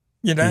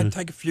it.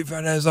 Take a few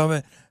photos of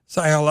it,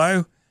 say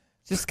hello,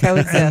 Just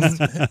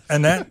coexist.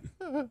 and that.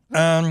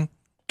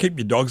 Keep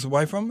your dogs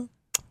away from it.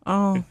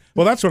 Oh,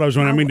 Well, that's what I was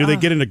wondering. I mean, do they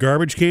get into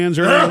garbage cans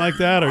or anything like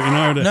that? Or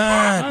No.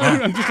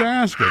 I'm just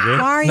asking. why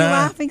are you No.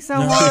 laughing so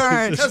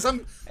hard? Because I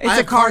a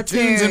have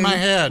cartoons cartoon. in my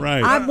head.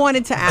 Right. I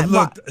wanted to add.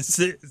 Look,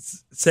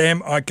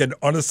 Sam, I can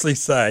honestly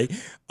say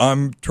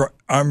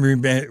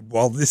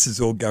while this is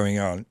all going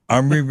on,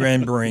 I'm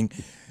remembering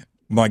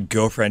my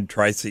girlfriend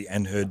Tracy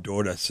and her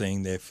daughter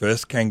seeing their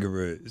first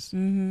kangaroos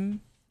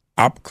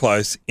up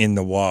close in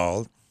the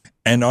wild.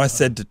 And I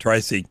said to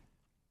Tracy,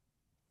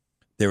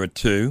 there are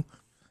two.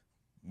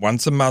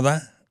 One's a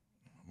mother,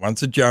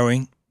 one's a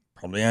Joey,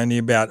 probably only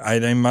about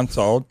 18 months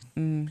old.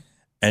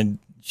 And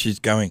she's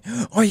going,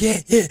 oh, yeah.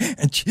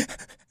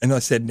 And I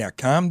said, now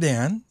calm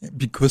down,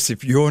 because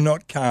if you're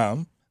not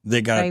calm,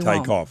 they're going to They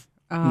take won't. off.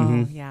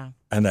 Oh, yeah.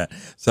 And that.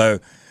 So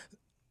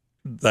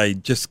they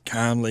just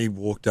calmly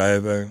walked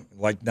over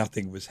like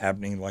nothing was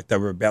happening, like they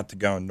were about to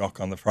go and knock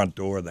on the front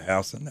door of the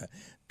house, and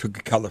took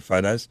a couple of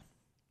photos,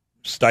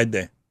 stayed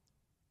there,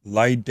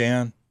 laid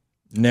down,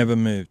 never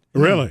moved.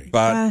 Really?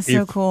 But That's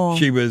so if cool.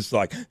 she was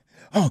like,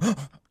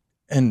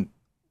 and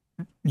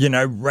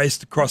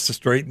raced across the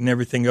street and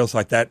everything else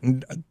like that,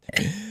 and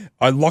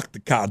I locked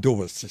the car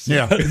doors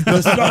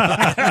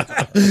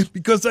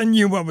because I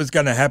knew what was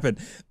going to happen.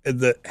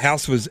 The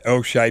house was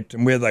L-shaped,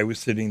 and where they were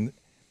sitting,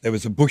 there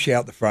was a bush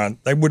out the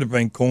front. They would have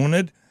been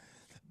cornered.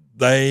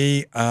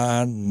 They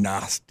are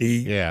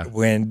nasty. Yeah.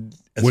 when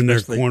they're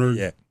especially- cornered?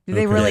 Yeah. Do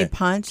they really Yeah.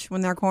 punch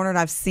when they're cornered?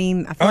 I feel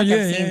like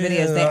I've seen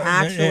videos. They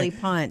actually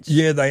punch.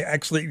 Yeah, they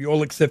actually,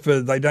 all except for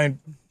they don't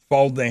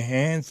fold their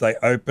hands. They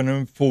open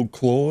them full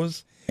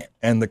claws,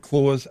 and the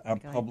claws are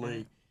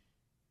probably,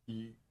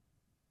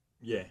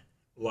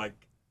 like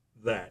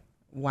that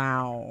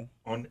Wow.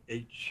 on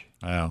each.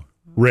 Wow.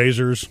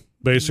 Razors,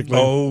 basically.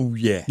 Oh,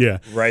 yeah. Yeah.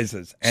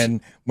 Razors. And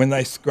when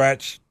they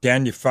scratch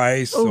down your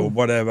face or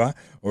whatever,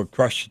 or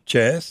across your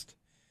chest,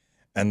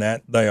 and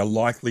that, they are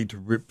likely to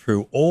rip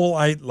through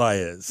all 8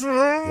 layers.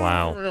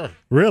 Wow.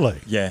 Really?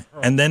 Yeah.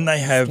 And then they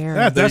have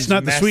That's these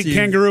not the sweet massive-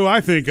 kangaroo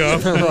I think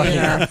of.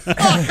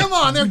 Oh, come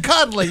on. They're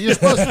cuddly. You're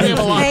supposed to be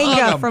able to hug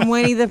Kanga 'em. from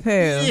Winnie the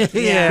Pooh.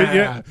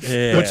 Yeah.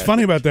 Yeah. What's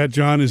funny about that,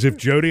 John, is if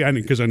Jody,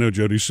 because I know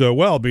Jody so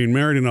well, being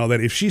married and all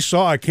that, if she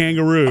saw a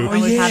kangaroo,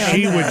 yeah.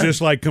 she would just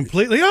like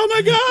completely, oh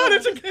my God,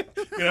 it's a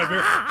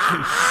very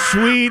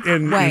sweet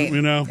and, Wait,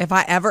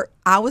 and,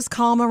 I was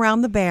calm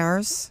around the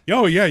bears.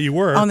 oh yeah, you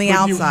were On the But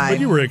outside. but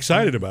you were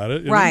excited about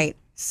it. Right.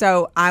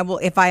 So I will,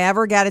 if I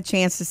ever get a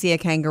chance to see a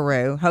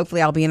kangaroo,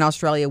 hopefully I'll be in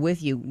Australia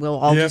with you. We'll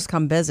all Yep. just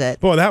come visit.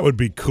 Boy, that would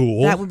be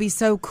cool. That would be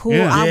so cool.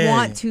 Yeah. I Yeah.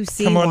 want to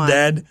see Come on, one.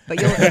 Dad. But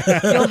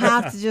you'll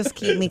have to just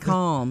keep me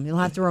calm. You'll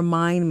have to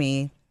remind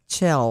me,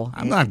 chill.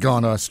 I'm not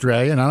going to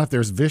Australia, not if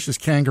there's vicious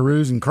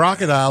kangaroos and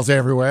crocodiles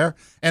everywhere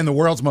and the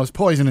world's most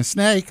poisonous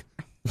snake.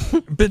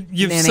 But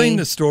you've Nanny. seen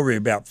the story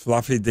about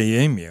Fluffy the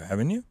emu,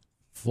 haven't you?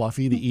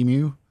 Fluffy the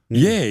emu.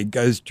 Yeah, he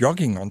goes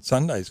jogging on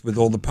Sundays with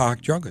all the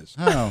park joggers.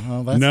 Oh,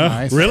 well, that's no,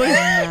 nice. really?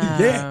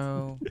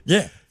 No.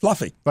 Yeah,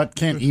 Fluffy. But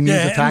can't emus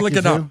Yeah, attack and look you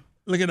it up. too?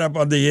 Look it up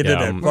on the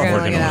internet. I'm We're gonna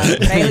working look on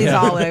it up. Bailey's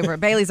all over it.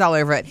 Bailey's all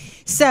over it.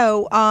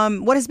 So,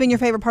 what has been your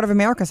favorite part of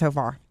America so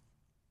far?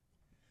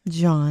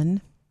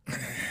 John.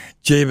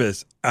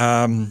 Jeebus.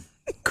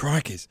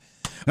 Crikey's.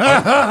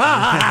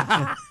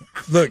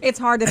 Look, It's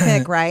hard to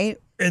pick, right?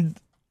 and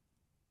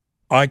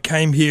I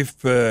came here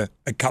for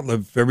a couple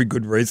of very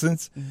good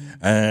reasons.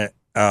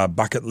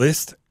 Bucket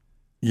list,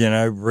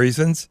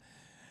 reasons.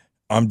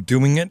 I'm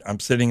doing it. I'm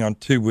sitting on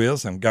two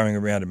wheels. I'm going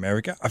around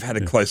America. I've had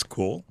a close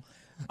call.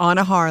 On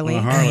a Harley.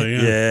 On a Harley,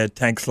 yeah. Yeah,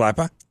 tank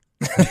slapper.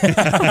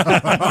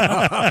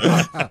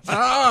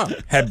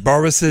 Had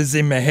Boris's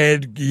in my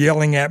head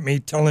yelling at me,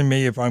 telling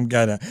me if I'm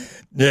gonna,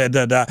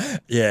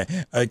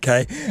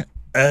 okay,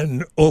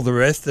 and all the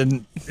rest,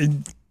 and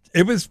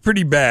it was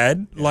pretty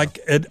bad. Like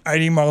at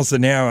 80 miles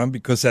an hour,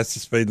 because that's the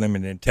speed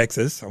limit in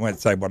Texas. I won't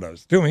say what I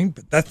was doing,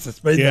 but that's the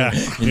speed Yeah,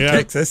 limit in yeah.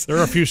 Texas. There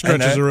are a few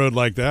stretches And, of road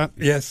like that.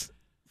 Yes,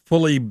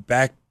 fully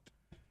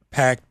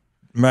backpacked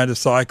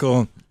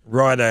motorcycle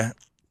rider,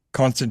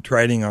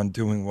 concentrating on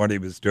doing what he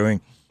was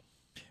doing.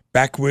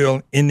 Back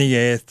wheel in the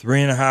air,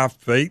 3.5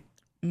 feet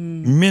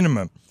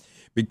minimum,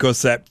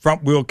 because that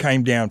front wheel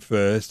came down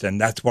first, and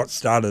that's what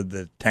started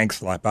the tank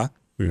slapper.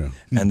 Yeah.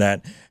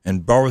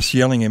 And Boris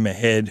yelling in my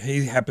head.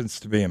 He happens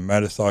to be a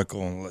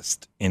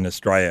motorcyclist in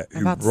Australia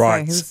who About to say,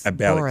 writes who's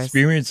about Boris?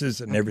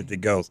 experiences and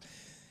everything else.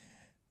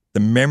 The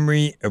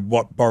memory of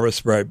what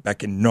Boris wrote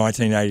back in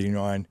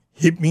 1989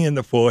 hit me in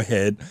the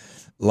forehead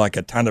like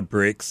a ton of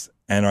bricks,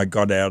 and I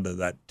got out of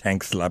that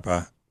tank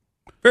slapper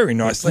very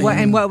nicely. What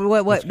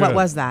good.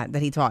 was that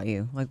he taught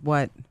you? Like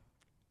what?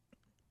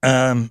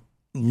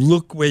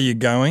 Look where you're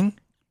going.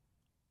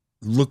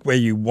 Look where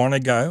you want to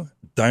go.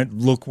 Don't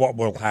look what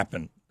will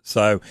happen.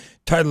 So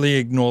totally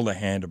ignore the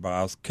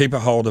handlebars. Keep a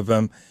hold of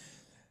them.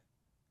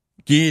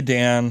 Gear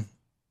down.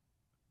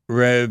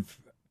 Rev.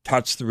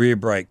 Touch the rear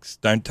brakes.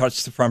 Don't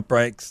touch the front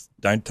brakes.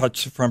 Don't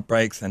touch the front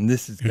brakes. And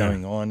this is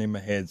going on in my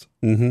head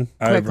over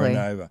Quickly. and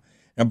over.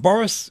 Now,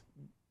 Boris,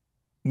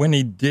 when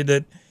he did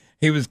it,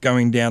 he was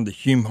going down the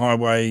Hume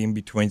Highway in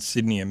between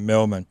Sydney and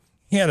Melbourne.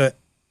 He had a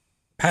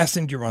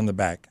passenger on the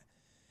back,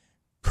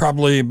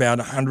 probably about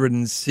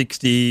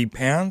 160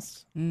 pounds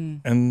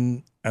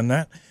and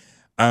that.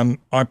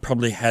 I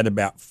probably had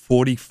about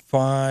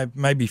 45,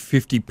 maybe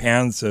 50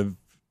 pounds of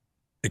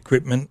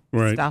equipment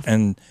Right. Stuff.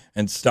 and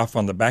stuff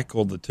on the back,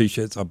 all the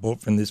T-shirts I bought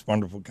from this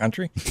wonderful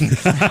country.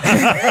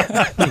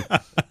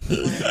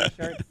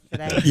 Shirt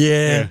today.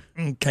 Yeah,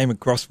 came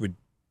across with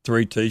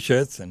 3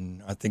 T-shirts,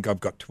 and I think I've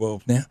got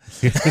 12 now.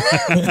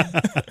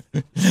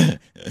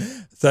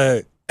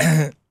 So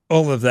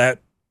all of that,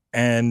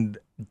 and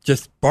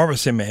just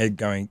Boris in my head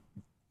going,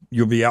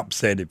 "You'll be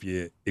upset if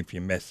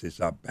you mess this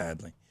up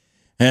badly."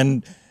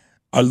 And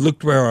I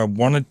looked where I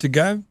wanted to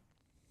go,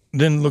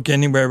 didn't look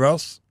anywhere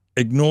else.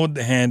 Ignored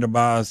the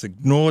handlebars,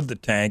 ignored the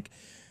tank,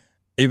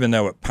 even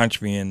though it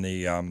punched me in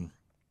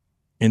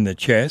the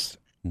chest.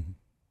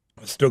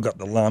 I still got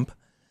the lump.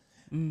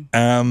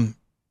 And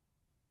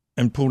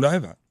pulled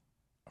over.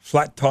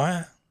 Flat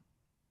tire,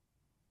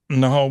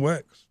 and the whole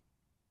works.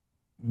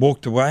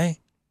 Walked away,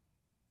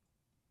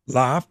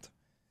 laughed,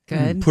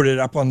 Good. put it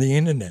up on the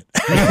internet.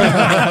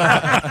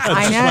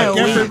 I know.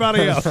 Like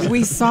everybody else.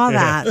 We saw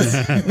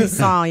that. We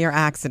saw your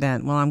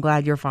accident. Well, I'm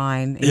glad you're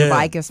fine. And Your Yeah.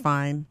 bike is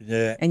fine.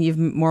 Yeah, And you've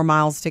more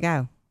miles to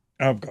go.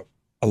 I've got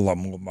a lot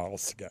more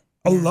miles to go.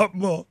 A lot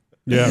more.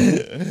 Yeah.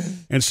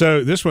 And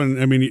so this one,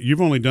 I mean,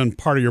 you've only done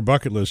part of your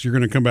bucket list. You're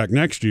going to come back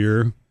next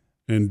year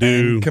and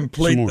do And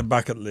complete some more. the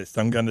bucket list.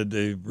 I'm going to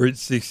do Route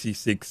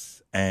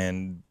 66,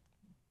 and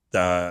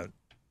I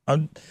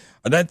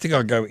don't think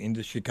I'll go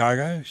into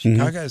Chicago.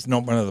 Chicago is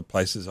not one of the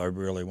places I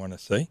really want to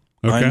see.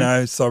 I Okay.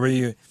 know,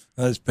 sorry,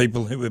 those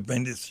people who have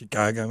been to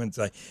Chicago and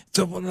say, it's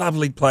a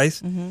lovely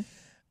place.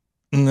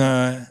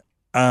 No,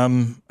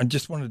 I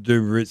just want to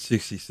do Route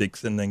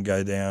 66 and then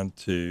go down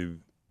to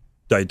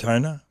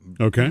Daytona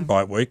Okay.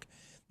 Bike Week.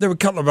 There are a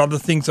couple of other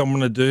things I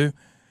want to do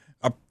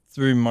up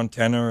through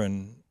Montana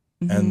and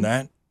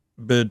that.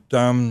 But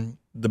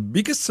the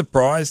biggest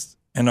surprise,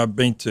 and I've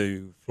been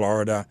to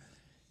Florida,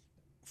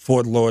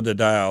 Fort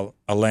Lauderdale,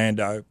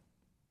 Orlando,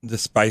 the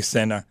Space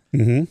Center,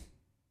 Mm-hmm.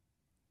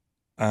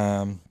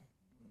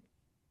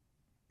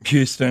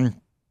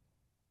 Houston.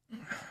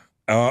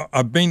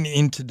 I've been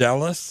into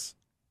Dallas.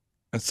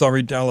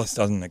 Sorry, Dallas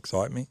doesn't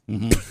excite me.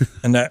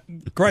 And that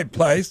great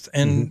place,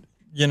 and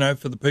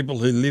for the people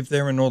who live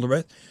there and all the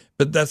rest.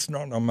 But that's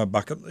not on my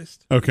bucket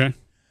list. Okay.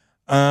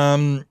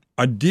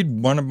 I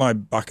did one of my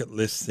bucket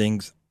list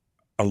things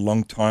a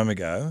long time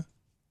ago,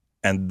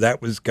 and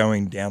that was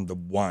going down the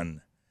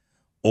 1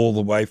 all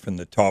the way from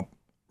the top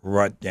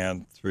right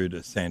down through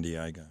to San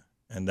Diego.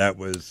 And that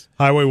was,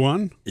 Highway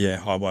 1?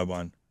 Highway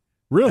 1.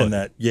 Really?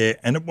 And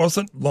and it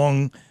wasn't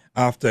long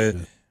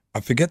after,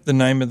 I forget the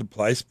name of the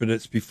place, but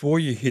it's before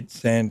you hit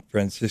San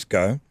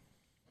Francisco.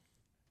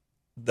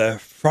 The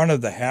front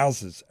of the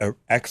houses are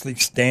actually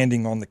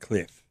standing on the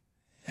cliff.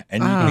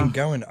 And you can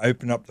go and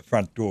open up the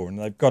front door, and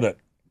they've got it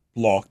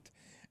blocked,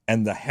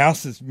 and the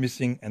house is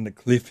missing, and the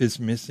cliff is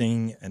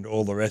missing, and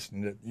all the rest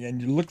of it.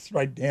 And you look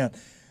straight down.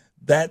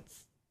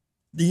 That's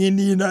the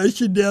Indian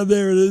Ocean down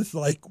there. It is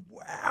like,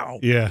 wow.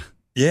 Yeah.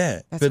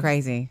 Yeah. That's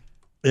crazy.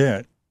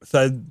 Yeah.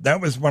 So that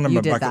was one of You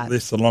my did bucket that.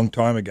 lists a long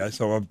time ago.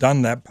 So I've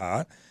done that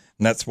part,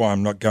 and that's why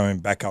I'm not going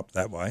back up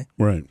that way.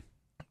 Right.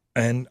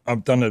 And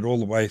I've done it all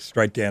the way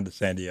straight down to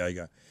San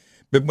Diego.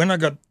 But when I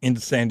got into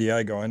San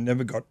Diego, I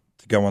never got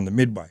to go on the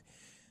Midway.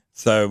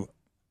 So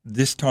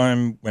this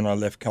time when I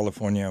left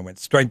California, I went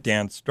straight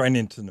down, straight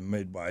into the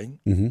Midway,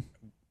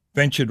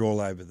 ventured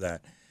all over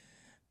that.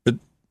 But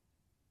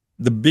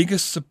the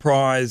biggest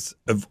surprise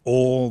of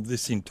all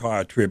this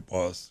entire trip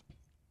was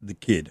the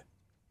kid.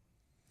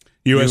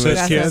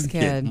 USS USS Kid?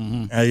 Kid.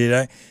 You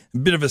know, a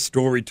bit of a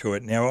story to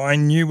it. Now, I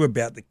knew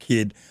about the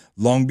kid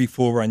long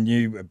before I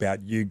knew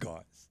about you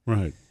guys.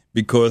 Right.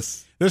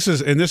 Because This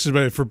is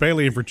for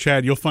Bailey and for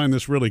Chad. You'll find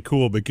this really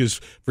cool because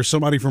for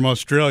somebody from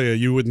Australia,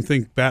 you wouldn't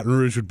think Baton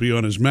Rouge would be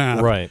on his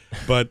map. Right.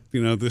 But,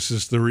 this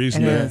is the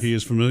reason It that is. he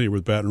is familiar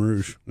with Baton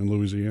Rouge in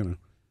Louisiana.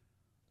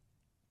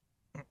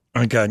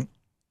 okay,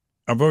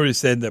 I've already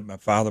said that my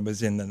father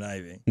was in the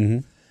Navy. Mm-hmm.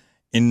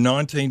 In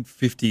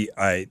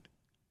 1958,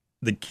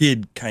 the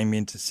kid came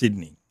into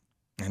Sydney,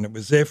 and it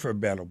was there for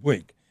about a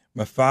week.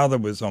 My father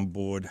was on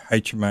board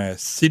HMAS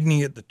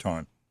Sydney at the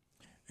time,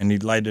 and he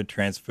later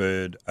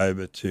transferred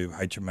over to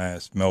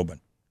HMAS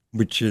Melbourne,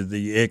 which are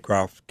the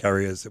aircraft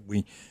carriers that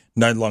we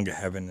no longer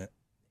have in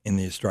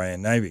the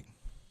Australian Navy.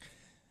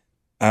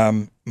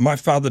 My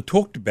father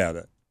talked about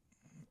it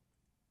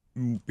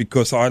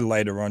because I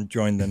later on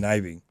joined the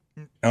Navy.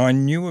 I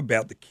knew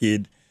about the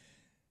kid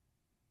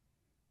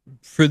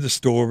through the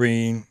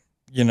story.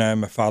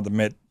 My father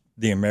met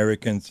the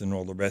Americans and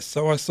all the rest.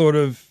 So I sort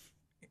of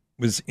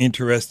was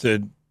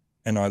interested,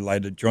 and I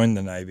later joined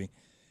the Navy.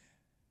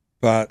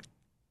 But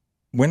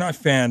when I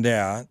found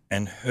out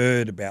and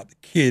heard about the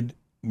kid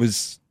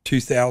was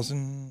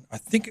 2000, I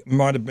think it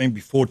might have been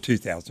before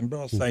 2000, but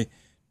I'll say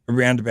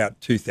around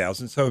about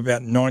 2000, so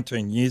about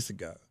 19 years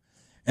ago.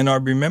 And I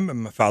remember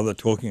my father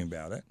talking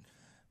about it.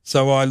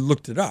 So I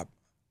looked it up,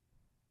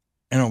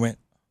 and I went,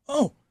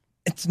 oh,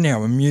 it's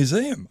now a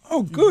museum.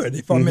 Oh, good.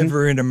 If I'm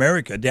ever in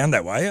America down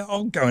that way,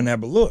 I'll go and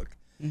have a look.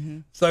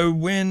 So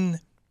when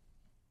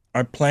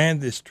I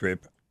planned this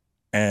trip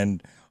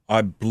and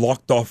I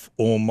blocked off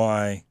all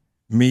my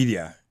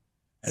media,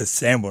 as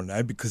Sam will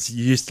know, because he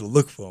used to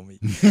look for me.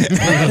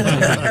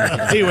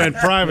 He went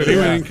private. He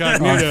went on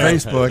incognito.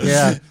 Facebook,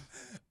 yeah.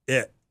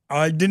 Yeah,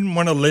 I didn't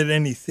want to let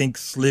anything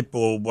slip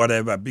or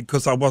whatever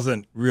because I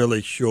wasn't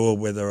really sure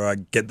whether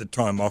I'd get the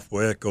time off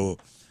work or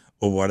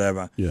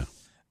whatever. Yeah.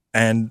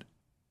 And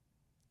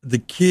the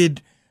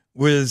kid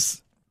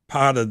was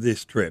part of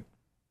this trip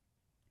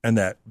and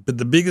that. But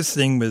the biggest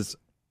thing was,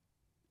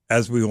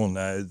 as we all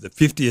know, the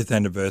 50th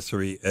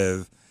anniversary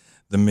of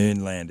the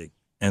moon landing,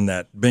 and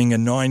that being a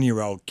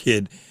 9-year-old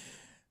kid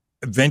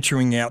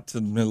venturing out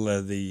to the middle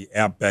of the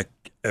outback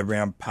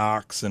around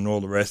parks and all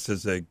the rest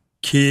as a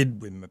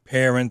kid with my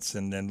parents,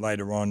 and then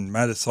later on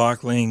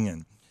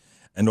motorcycling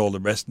and all the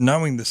rest,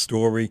 knowing the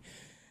story,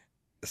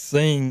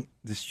 seeing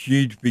this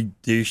huge big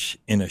dish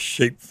in a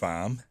sheep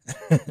farm.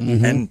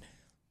 And,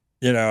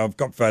 I've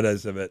got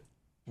photos of it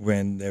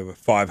when there were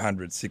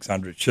 500,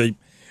 600 sheep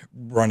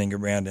running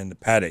around in the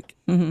paddock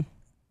and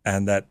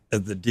that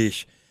of the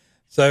dish.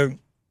 So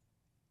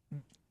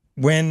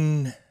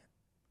when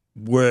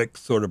work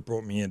sort of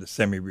brought me into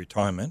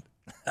semi-retirement,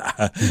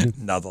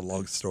 another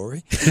long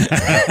story,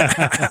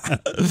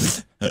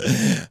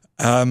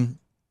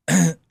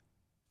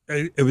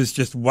 it was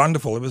just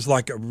wonderful. It was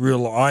like a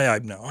real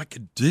eye-opener. I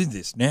could do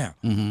this now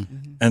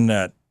and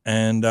that.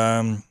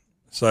 And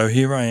so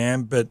here I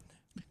am, but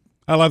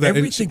I love that. And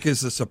everything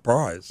is a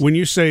surprise. when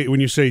you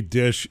say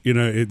dish,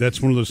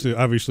 that's one of those things.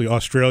 Obviously,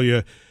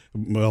 Australia.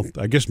 Well,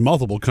 I guess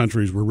multiple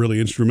countries were really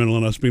instrumental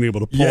in us being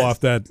able to pull Yes. off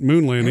that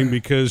moon landing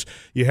because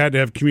you had to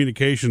have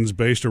communications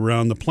based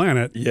around the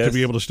planet to Yes.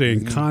 be able to stay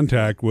in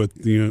contact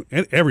with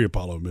every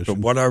Apollo mission.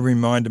 But what I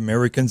remind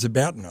Americans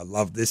about, and I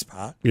love this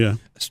part, Yeah.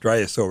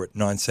 Australia saw it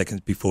 9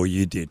 seconds before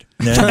you did.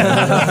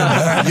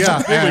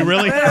 Yeah, and-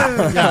 Really?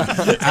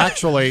 yeah,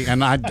 actually,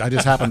 and I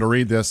just happened to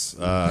read this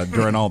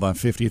during all the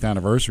 50th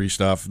anniversary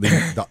stuff.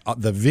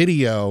 The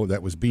video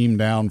that was beamed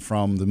down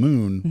from the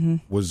moon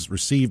was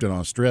received in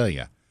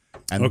Australia,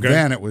 and Okay.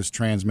 then it was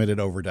transmitted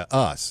over to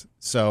us.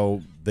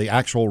 So the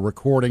actual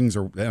recordings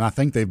are, and I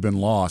think they've been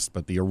lost,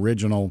 but the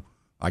original,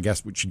 I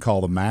guess what you'd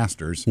call the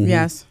masters,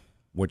 Yes.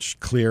 which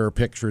clear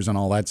pictures and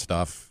all that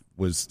stuff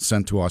was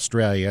sent to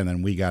Australia, and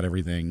then we got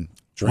everything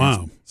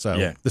Wow. So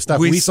Yeah. the stuff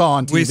we saw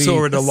on TV. We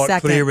saw it a lot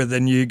Second. clearer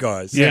than you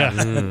guys. Yeah.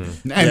 and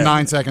Yeah.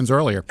 9 seconds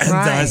earlier. And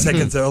Right. 9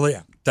 seconds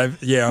earlier.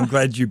 Yeah, I'm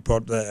glad you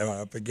brought that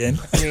up again.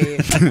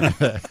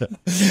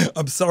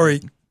 I'm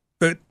sorry,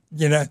 but,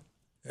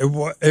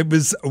 it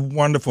was a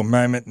wonderful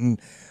moment. And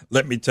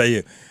let me tell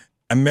you,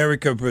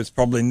 America was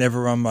probably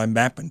never on my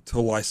map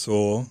until I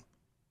saw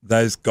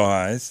those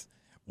guys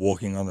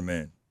walking on the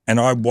moon. And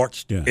I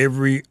watched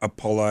every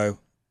Apollo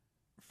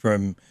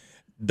from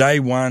day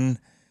one.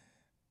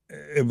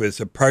 It was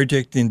a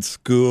project in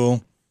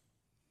school,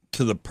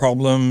 to the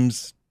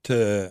problems,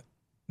 to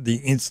the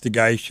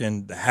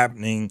instigation, the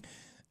happening.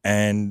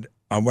 And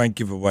I won't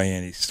give away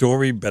any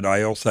story, but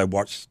I also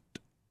watched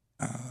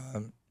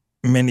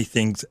many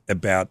things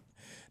about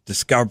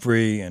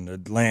Discovery and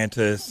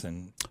Atlantis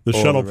and The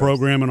all shuttle rest.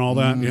 program and all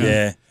that.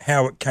 Yeah,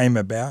 how it came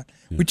about,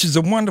 which is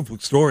a wonderful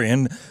story.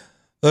 And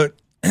look,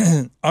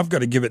 I've got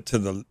to give it to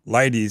the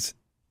ladies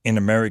in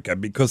America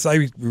because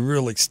they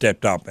really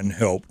stepped up and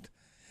helped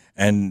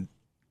and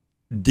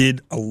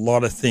did a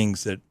lot of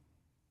things that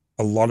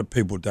a lot of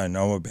people don't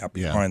know about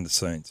behind the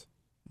scenes.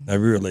 They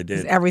really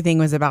did. Everything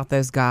was about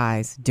those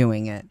guys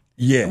doing it.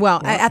 Yeah.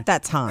 Well, at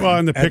that time. Well,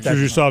 and the At pictures that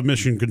you time. saw of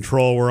Mission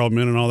Control were all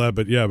men and all that,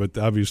 but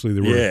obviously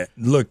there were. Yeah,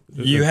 look,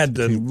 you had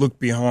to look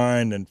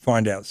behind and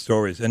find out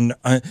stories, and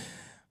I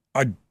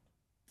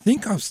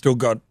think I've still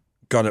got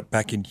it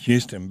back in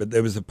Houston. But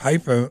there was a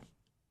paper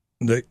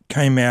that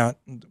came out.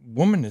 The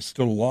woman is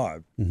still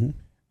alive,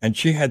 and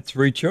she had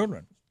 3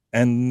 children,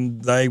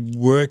 and they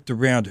worked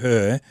around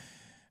her,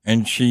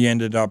 and she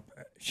ended up.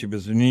 She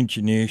was an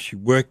engineer. She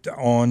worked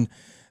on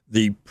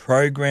the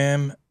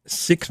program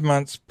 6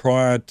 months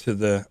prior to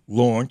the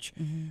launch,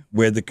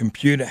 where the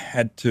computer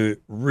had to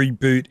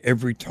reboot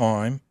every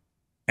time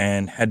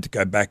and had to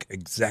go back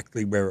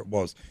exactly where it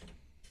was.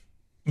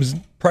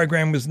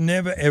 Program was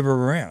never ever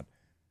around,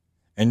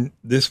 and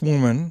this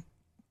woman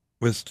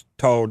was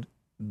told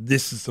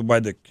this is the way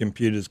the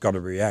computer's got to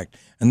react,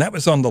 and that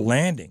was on the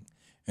landing.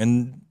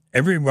 And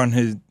everyone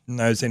who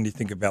knows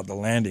anything about the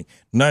landing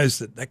knows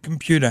that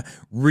computer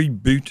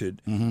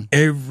rebooted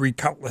every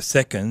couple of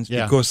seconds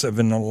because of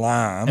an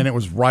alarm. And it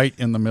was right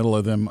in the middle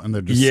of them and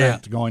the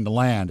descent going to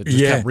land. It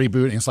just kept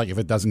rebooting. It's like, if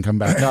it doesn't come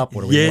back up,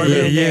 what do we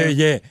do?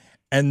 Yeah.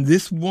 And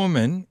this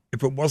woman,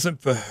 if it wasn't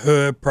for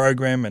her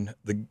program and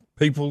the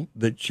people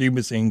that she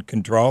was in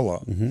control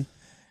of,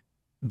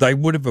 they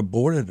would have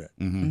aborted it.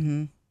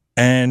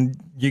 And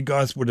you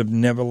guys would have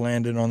never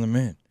landed on the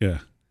moon. Yeah.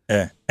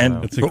 Yeah.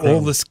 And That's for all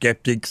incredible. the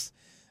skeptics,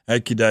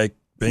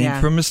 being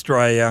Yeah. from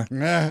Australia,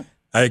 Yeah.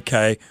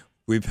 okay,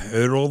 we've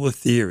heard all the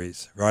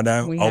theories, right?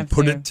 We I'll have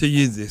put too. it to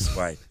you this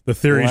way. The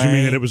theories, you mean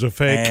Plain that it was a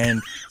fake?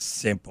 and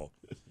simple.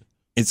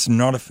 It's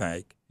not a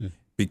fake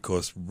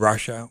because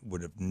Russia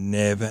would have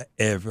never,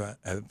 ever,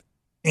 of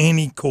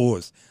any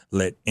cause,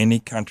 let any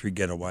country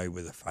get away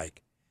with a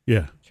fake.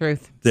 Yeah.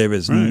 Truth. There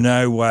is Right.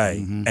 no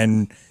way.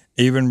 And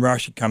even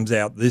Russia comes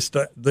out these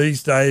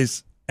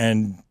days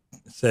and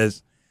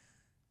says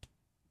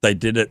they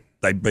did it,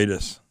 they beat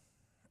us.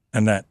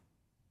 And that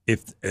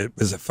if it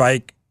was a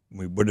fake,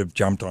 we would have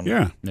jumped on it.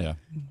 Yeah. Yeah.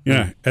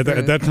 Yeah. At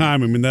that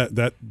time, I mean,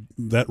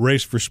 that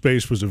race for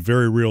space was a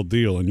very real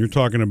deal. And you're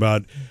talking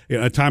about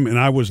a time, and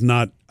I was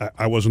not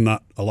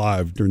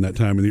alive during that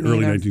time in the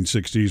early Neither.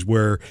 1960s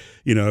where,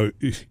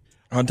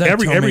 Oh, don't tell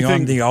me everything-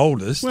 I'm the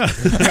oldest.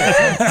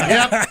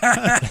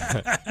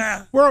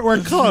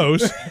 we're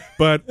close,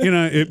 but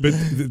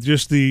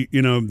just the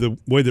the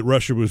way that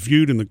Russia was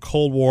viewed in the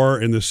Cold War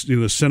and this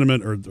the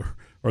sentiment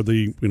or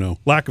the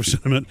lack of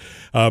sentiment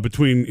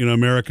between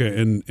America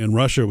and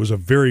Russia was a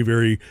very,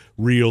 very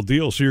real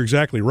deal. So you're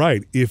exactly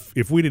right.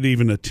 If we'd had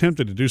even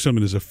attempted to do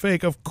something as a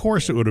fake, of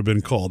course it would have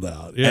been called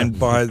out. Yeah. And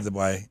by the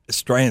way,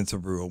 Australians are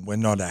rule. We're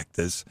not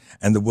actors,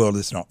 and the world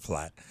is not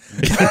flat.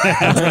 Big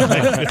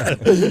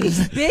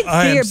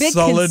I am big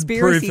solid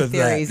conspiracy proof of that.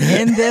 theories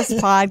in this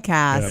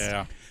podcast.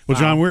 Yeah. Well,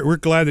 John, we're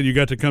glad that you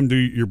got to come do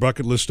your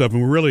bucket list stuff,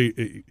 and we're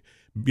really,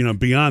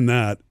 beyond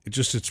that,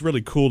 it's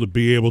really cool to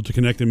be able to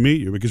connect and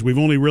meet you because we've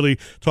only really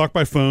talked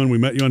by phone. We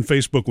met you on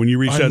Facebook when you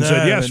reached I out and said,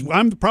 know, "Yes, and-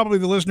 I'm probably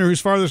the listener who's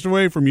farthest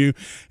away from you,"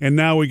 and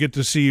now we get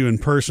to see you in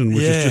person,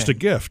 which is Yeah. just a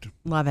gift.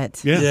 Love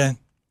it. Yeah.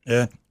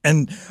 Yeah.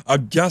 And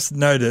I've just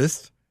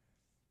noticed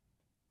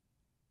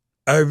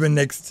over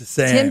next to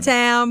Sam. Tim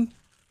Tam.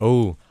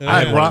 Oh,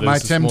 I had brought one my of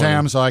those this Tim morning.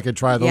 Tam so I could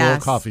try the little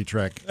Yes. coffee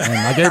trick. And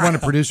I gave one to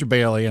producer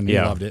Bailey, and he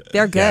Yeah. loved it.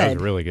 They're Yeah, it good.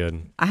 was really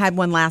good. I had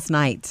one last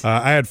night.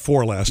 I had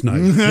 4 last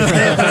night.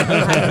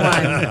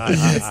 I had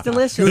one. It's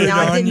delicious. Good Now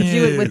I on didn't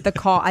do it you. with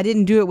I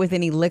didn't do it with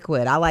any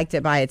liquid. I liked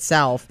it by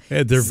itself.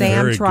 Yeah, they're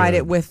Sam very tried good.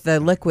 it with the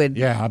liquid.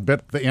 Yeah, I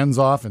bit the ends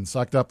off and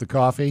sucked up the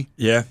coffee.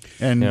 Yeah.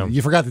 And Yeah.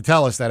 you forgot to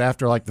tell us that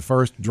after like the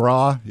first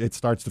draw, it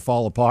starts to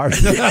fall apart.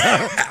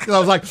 'Cause I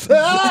was like,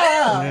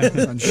 "Ah!"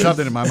 and shoved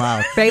it in my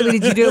mouth. Bailey,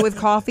 did you do it with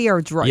coffee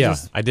or dry? Yeah,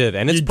 just- I did,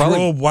 and it's You probably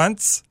draw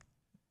once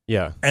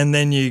yeah, and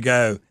then you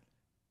go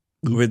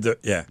with the,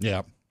 yeah.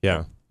 Yeah.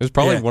 yeah. It was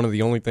probably Yeah. one of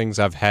the only things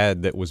I've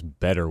had that was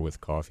better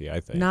with coffee, I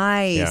think.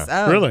 Nice. Yeah.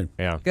 Oh, Really?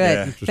 Yeah.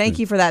 good. Yeah. Thank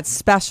you for that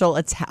special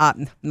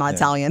not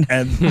Italian,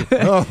 And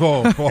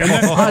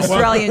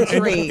Australian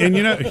treat.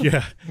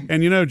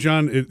 And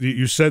John,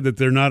 you said that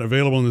they're not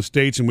available in the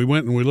States, and we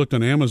went and we looked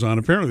on Amazon.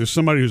 Apparently, there's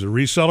somebody who's a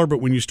reseller, but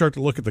when you start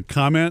to look at the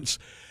comments,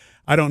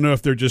 I don't know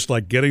if they're just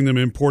like getting them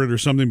imported or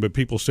something, but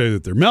people say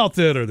that they're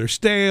melted or they're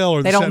stale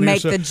or They this, don't that, and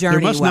make other. the So journey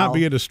There must well. not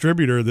be a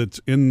distributor that's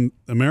in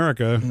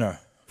America no.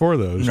 for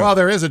those. Well,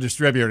 there is a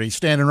distributor. He's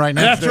standing right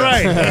next That's to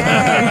us.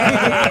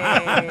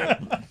 right.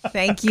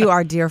 Thank you,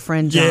 our dear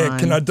friend John. Yeah,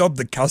 can I dob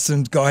the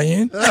customs guy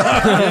in? The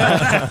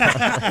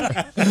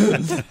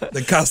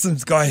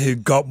customs guy who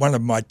got one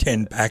of my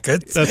 10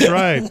 packets. That's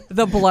right.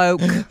 The bloke.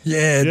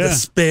 Yeah, Yeah. the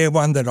spare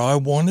one that I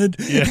wanted.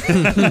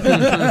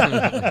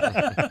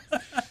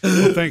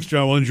 Well, thanks,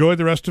 John. Well, enjoy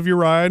the rest of your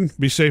ride.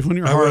 Be safe on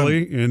your I will.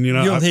 Harley, and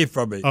You'll hear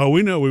from me. Oh,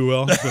 we know we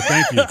will. So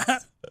thank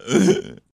you.